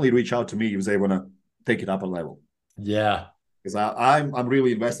they only reach out to me if they want to take it up a level. Yeah. Because I'm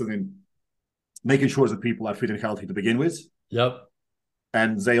really invested in making sure that people are fit and healthy to begin with. Yep.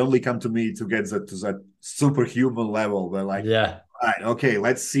 And they only come to me to get to that superhuman level where like, Yeah. all right, okay,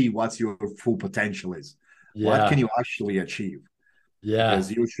 let's see what your full potential is. What can Yeah. you actually achieve? Yeah.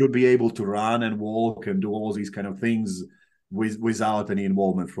 Because you should be able to run and walk and do all these kind of things without any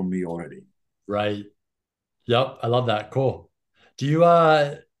involvement from me already. Right. Yep. I love that. Cool. Do you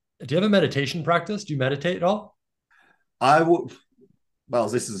have a meditation practice? Do you meditate at all? I would, well,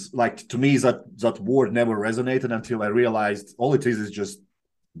 this is like, to me, that word never resonated until I realized all it is just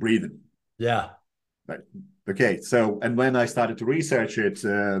breathing. Yeah. Right. Okay. So, and when I started to research it,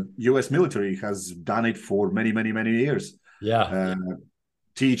 U.S. military has done it for many, many, many years, Yeah. uh,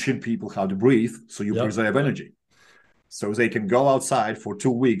 teaching people how to breathe so you Yep. preserve energy. So they can go outside for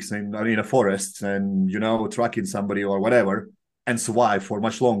 2 weeks in a forest and, tracking somebody or whatever and survive for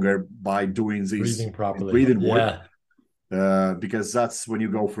much longer by doing this Breathing properly. breathing work. Yeah. because that's when you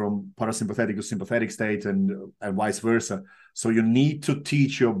go from parasympathetic to sympathetic state and vice versa. So you need to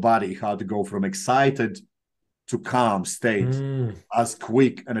teach your body how to go from excited to calm state as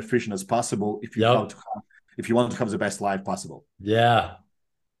quick and efficient as possible if you if you want to have the best life possible. Yeah.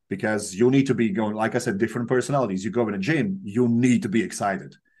 Because you need to be going, like I said, different personalities. You go in a gym, you need to be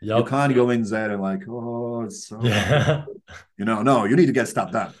excited. You can't go in there and like, oh, it's so no, you need to get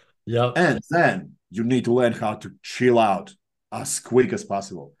stuff done. And then you need to learn how to chill out as quick as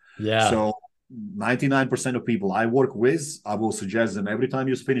possible. So 99% of people I work with, I will suggest them every time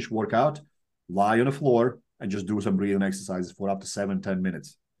you finish workout, lie on the floor and just do some breathing exercises for up to 7-10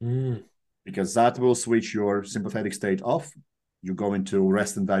 minutes. Because that will switch your sympathetic state off. You go into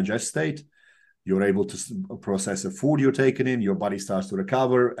rest and digest state. You're able to process the food you're taking in. Your body starts to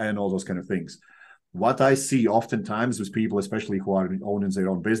recover and all those kind of things. What I see oftentimes with people, especially who are owning their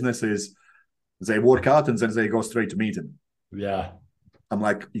own business, is they work out and then they go straight to meeting. I'm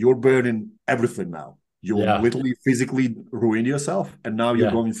like, you're burning everything now. You literally physically ruined yourself. And now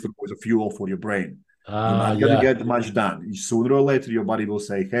you're going through the fuel for your brain. You're not going to get much done. Sooner or later, your body will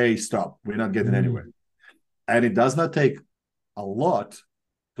say, hey, stop. We're not getting anywhere. And it does not take a lot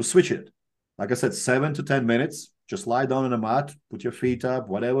to switch it. Like I said, 7 to 10 minutes, just lie down on a mat, put your feet up,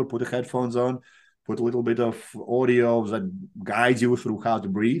 whatever, put the headphones on, put a little bit of audio that guides you through how to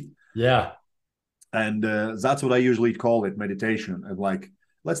breathe. And that's what I usually call it, meditation. And like,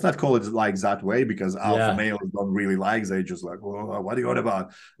 let's not call it like that way, because alpha males don't really like, they just like, oh, what are you on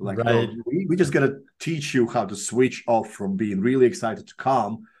about? Like, no, we just got to teach you how to switch off from being really excited to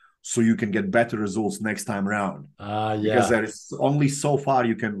calm, so you can get better results next time around. Because there is only so far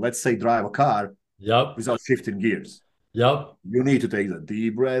you can, let's say, drive a car without shifting gears. You need to take the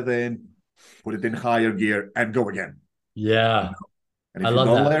deep breath in, put it in higher gear, and go again. And if you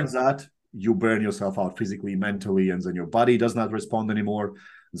don't learn that, you burn yourself out physically, mentally, and then your body does not respond anymore.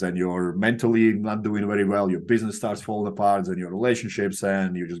 Then you're mentally not doing very well. Your business starts falling apart, and your relationships,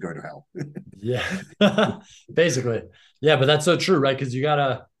 and you're just going to hell. Basically. Yeah, but that's so true, right? Because you got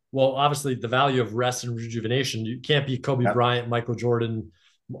to, well, obviously the value of rest and rejuvenation, you can't be Kobe Bryant, Michael Jordan,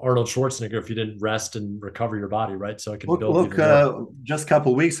 Arnold Schwarzenegger if you didn't rest and recover your body, right? So it can build. Just a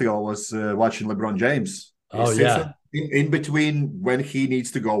couple of weeks ago, I was watching LeBron James. In between when he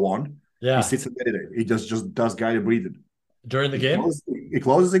needs to go on, he sits and meditates. He just does guided breathing. During the game? He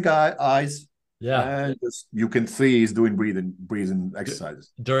closes the eyes. And you can see he's doing breathing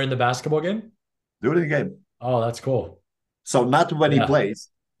exercises. During the basketball game? During the game. Oh, that's cool. So not when he plays.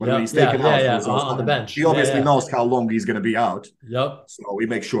 When he's taken out on the bench. He obviously knows how long he's going to be out. So we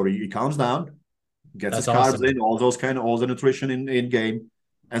make sure he calms down, gets his carbs in, all the nutrition in game,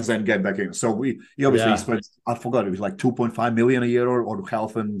 and then get back in. So he obviously spends, I forgot, it was like 2.5 million a year or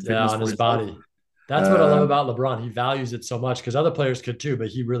health and fitness on his body. That's what I love about LeBron. He values it so much, because other players could too, but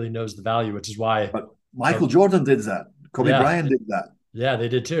he really knows the value, which is why. But Michael Jordan did that. Kobe Bryant did that. Yeah, they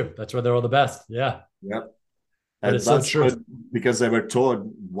did too. That's why they're all the best. Yep. And it's so true. Because they were taught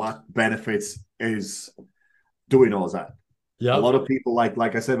what benefits is doing all that. A lot of people, like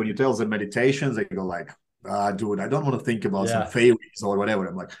I said, when you tell them meditations, they go like, dude, I don't want to think about some fairies or whatever.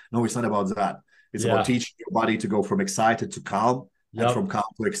 I'm like, no, it's not about that. It's about teaching your body to go from excited to calm, and from calm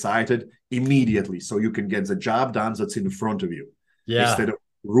to excited immediately, so you can get the job done that's in front of you, instead of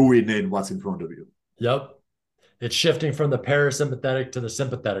ruining what's in front of you. It's shifting from the parasympathetic to the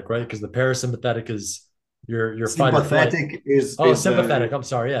sympathetic, right? Because the parasympathetic is your sympathetic is sympathetic. I'm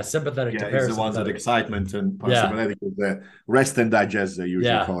sorry, sympathetic to parasympathetic. It's the ones that excitement, and parasympathetic is the rest and digest, they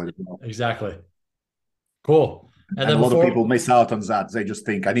usually call it. Exactly. Cool. And then a lot of people miss out on that. They just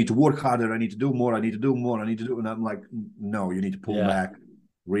think, I need to work harder, I need to do more, and I'm like, no, you need to pull back,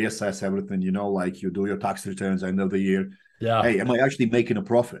 reassess everything, like you do your tax returns end of the year. Hey, am I actually making a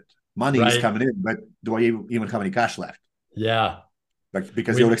profit? Money is coming in, but do I even have any cash left? Like,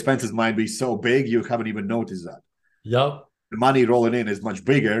 because your expenses might be so big, you haven't even noticed that. The money rolling in is much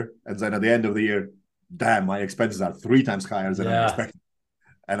bigger, and then at the end of the year, damn, my expenses are 3 times higher than I expected,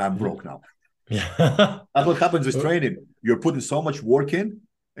 and I'm broke now. That's what happens with training. You're putting so much work in,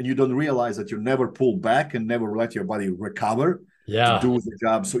 and you don't realize that you never pull back and never let your body recover to do the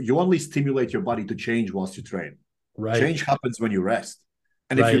job. So you only stimulate your body to change whilst you train. Change happens when you rest.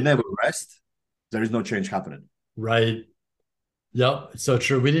 And if you never rest, there is no change happening. It's so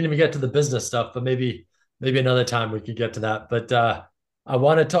true. We didn't even get to the business stuff, but maybe another time we could get to that. But I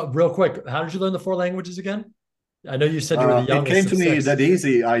want to talk real quick. How did you learn the 4 languages again? I know you said you were the youngest. It came to me that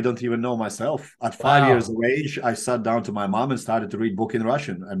easy. I don't even know myself. At 5 years of age, I sat down to my mom and started to read book in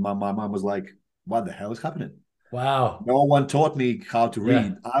Russian. And my mom was like, what the hell is happening? Wow. No one taught me how to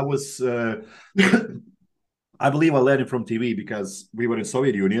read. I was I believe I learned it from TV because we were in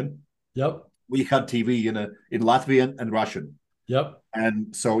Soviet Union. Yep. We had TV in Latvian and Russian. Yep.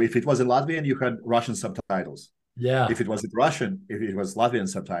 And so if it was in Latvian, you had Russian subtitles. Yeah. If it was in Russian, if it was Latvian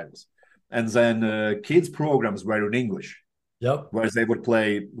subtitles. And then kids' programs were in English, Yep. where they would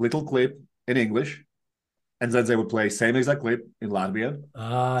play little clip in English, and then they would play same exact clip in Latvian,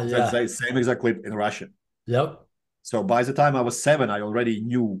 Yeah. then same exact clip in Russian. Yep. So by the time I was 7, I already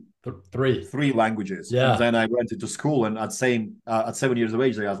knew three languages. Yeah. And then I went into school, and at 7 years of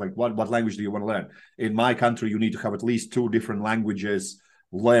age, they asked, like, what language do you want to learn? In my country, you need to have at least 2 different languages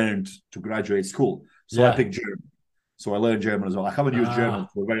learned to graduate school. So I picked German. So I learned German as well. I haven't used German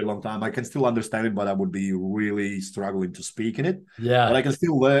for a very long time. I can still understand it, but I would be really struggling to speak in it. Yeah. But I can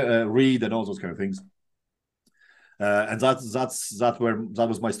still read and all those kind of things. And that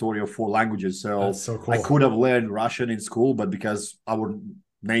was my story of 4 languages. So, cool. I could have learned Russian in school, but because our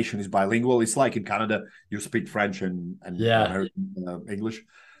nation is bilingual, it's like in Canada, you speak French and American, English.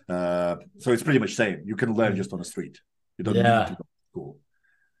 So it's pretty much same. You can learn just on the street. You don't need to go to school.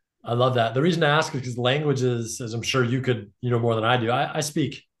 I love that. The reason I ask is because languages, as I'm sure you could, more than I do. I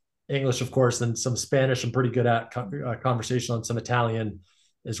speak English, of course, and some Spanish. I'm pretty good at conversation on some Italian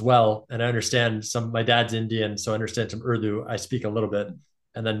as well. And I understand my dad's Indian, so I understand some Urdu. I speak a little bit.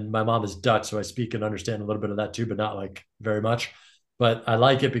 And then my mom is Dutch, so I speak and understand a little bit of that too, but not like very much. But I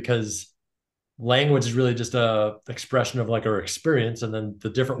like it because language is really just a expression of like our experience. And then the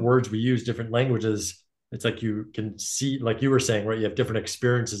different words we use, different languages, it's like you can see, like you were saying, right? You have different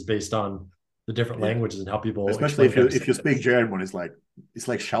experiences based on the different languages and how people, especially if you speak German, it's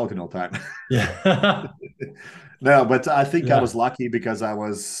like shouting all the time. Yeah. No, but I think I was lucky because I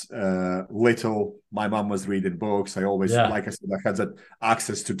was little. My mom was reading books. I always, like I said, I had that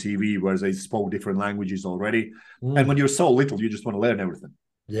access to TV where they spoke different languages already. And when you're so little, you just want to learn everything.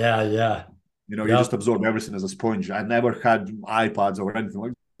 Yeah, yeah. You just absorb everything as a sponge. I never had iPads or anything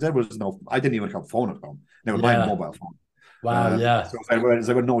like that. There was I didn't even have a phone at home. Never mind mobile phone. Wow, So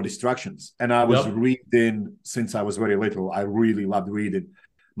there were no distractions. And I was reading since I was very little. I really loved reading.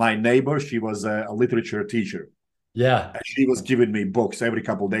 My neighbor, she was a literature teacher. Yeah. And she was giving me books every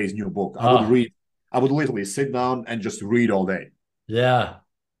couple of days, new book. I would read. I would literally sit down and just read all day. Yeah.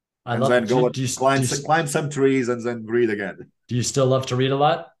 And then go climb some trees and then read again. Do you still love to read a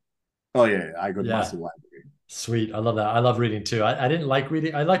lot? Oh, yeah. I got massive library. Sweet. I love that. I love reading too. I didn't like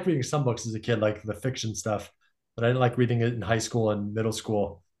reading. I liked reading some books as a kid, like the fiction stuff, but I didn't like reading it in high school and middle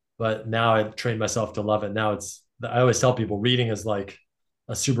school. But now I've trained myself to love it. Now I always tell people reading is like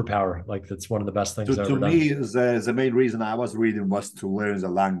a superpower. Like that's one of the best things I've ever done. To me, the main reason I was reading was to learn the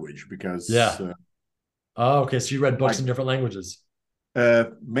language because okay. So you read books in different languages?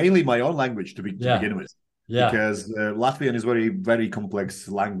 Mainly my own language to begin with. Yeah. Because Latvian is very, very complex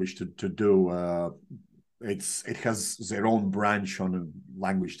language to do. It has their own branch on a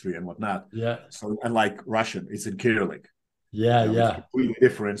language tree and whatnot. Yeah. So unlike Russian, it's in Cyrillic. Yeah, It's completely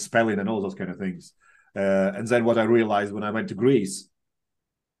different spelling and all those kind of things. And then what I realized when I went to Greece,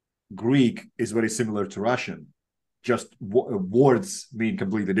 Greek is very similar to Russian. Just words mean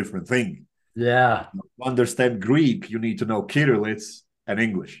completely different thing. Yeah. To understand Greek, you need to know Cyrillic and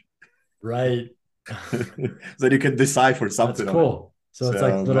English. Right. So you can decipher something. That's cool. So it's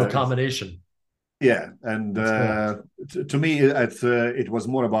like a little combination. Yeah, and to me, it was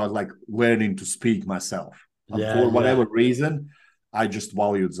more about like learning to speak myself. And for whatever reason, I just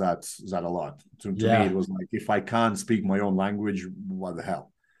valued that a lot. To me, it was like, if I can't speak my own language, what the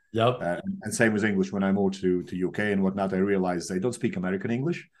hell? Yep. And same with English. When I moved to UK and whatnot, I realized they don't speak American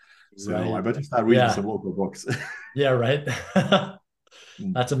English. So I better start reading some local books. Yeah, right.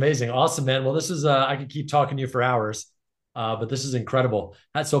 That's amazing. Awesome, man. Well, this is, I could keep talking to you for hours. But this is incredible.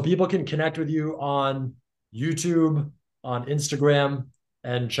 So people can connect with you on YouTube, on Instagram,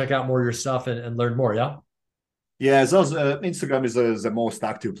 and check out more of your stuff and learn more. Yeah. Yeah, Instagram is the most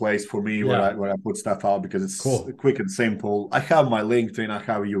active place for me where I put stuff out because it's quick and simple. I have my LinkedIn, I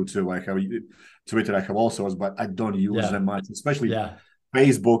have YouTube, I have Twitter, I have all sorts, but I don't use them much. Especially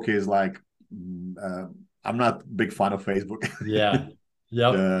Facebook is like, I'm not a big fan of Facebook. Yeah.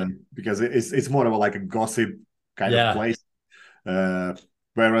 Yep. Because it's more of a gossip kind of place.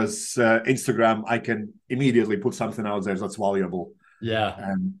 Whereas Instagram, I can immediately put something out there that's valuable.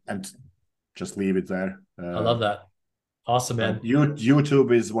 Yeah. And just leave it there. I love that. Awesome, man.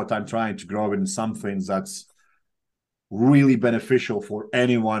 YouTube is what I'm trying to grow in, something that's really beneficial for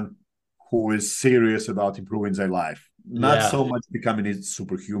anyone who is serious about improving their life. Not so much becoming a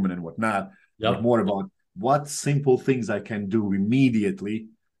superhuman and whatnot, but more about what simple things I can do immediately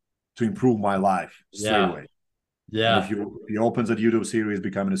to improve my life straight away. And Yeah. if you open that YouTube series,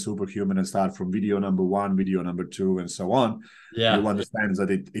 Becoming a Superhuman, and start from video number 1, video number 2, and so on, you'll Yeah. understand that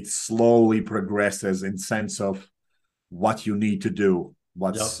it slowly progresses in sense of what you need to do,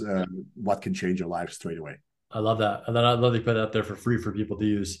 Yep. what can change your life straight away. I love that. And then I love they put it out there for free for people to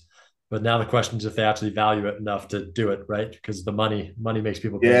use. But now the question is if they actually value it enough to do it, right? Because the money makes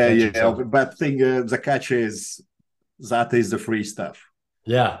people pay Yeah, attention. yeah. So But the catch is that is the free stuff.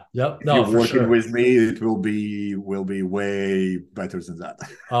 yeah, yep. If No, you're for working sure. with me, it will be way better than that.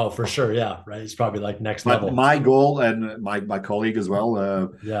 Oh, for sure. Yeah, right. It's probably like next But level. my goal, and my colleague as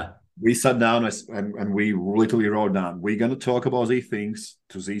well, Yeah. we sat down and we literally wrote down, we're going to talk about these things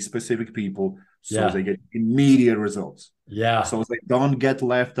to these specific people so Yeah. they get immediate results. Yeah. So they don't get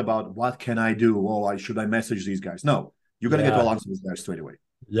left about what can I do? Oh, should I message these guys? No, you're going to get all Yeah. answers there straight away.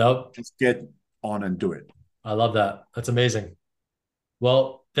 Yep. Just get on and do it. I love that. That's amazing.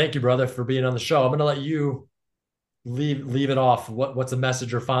 Well, thank you, brother, for being on the show. I'm going to let you leave it off. What's a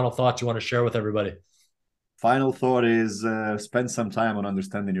message or final thoughts you want to share with everybody? Final thought is spend some time on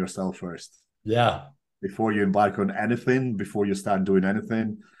understanding yourself first. Yeah. Before you embark on anything, before you start doing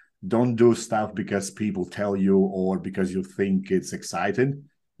anything, don't do stuff because people tell you or because you think it's exciting.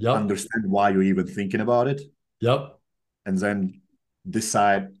 Yep. Understand why you're even thinking about it, Yep. and then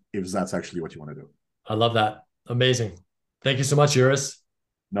decide if that's actually what you want to do. I love that. Amazing. Thank you so much, Eurus.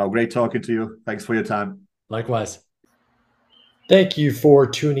 No, great talking to you. Thanks for your time. Likewise. Thank you for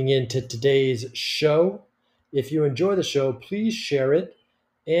tuning in to today's show. If you enjoy the show, please share it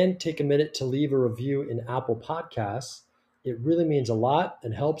and take a minute to leave a review in Apple Podcasts. It really means a lot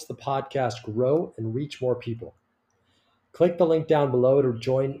and helps the podcast grow and reach more people. Click the link down below to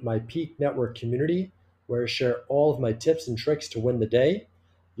join my Peak Network community, where I share all of my tips and tricks to win the day.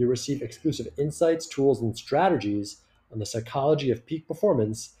 You'll receive exclusive insights, tools, and strategies on the psychology of peak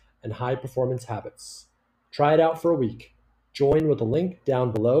performance and high performance habits. Try it out for a week. Join with the link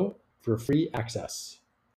down below for free access.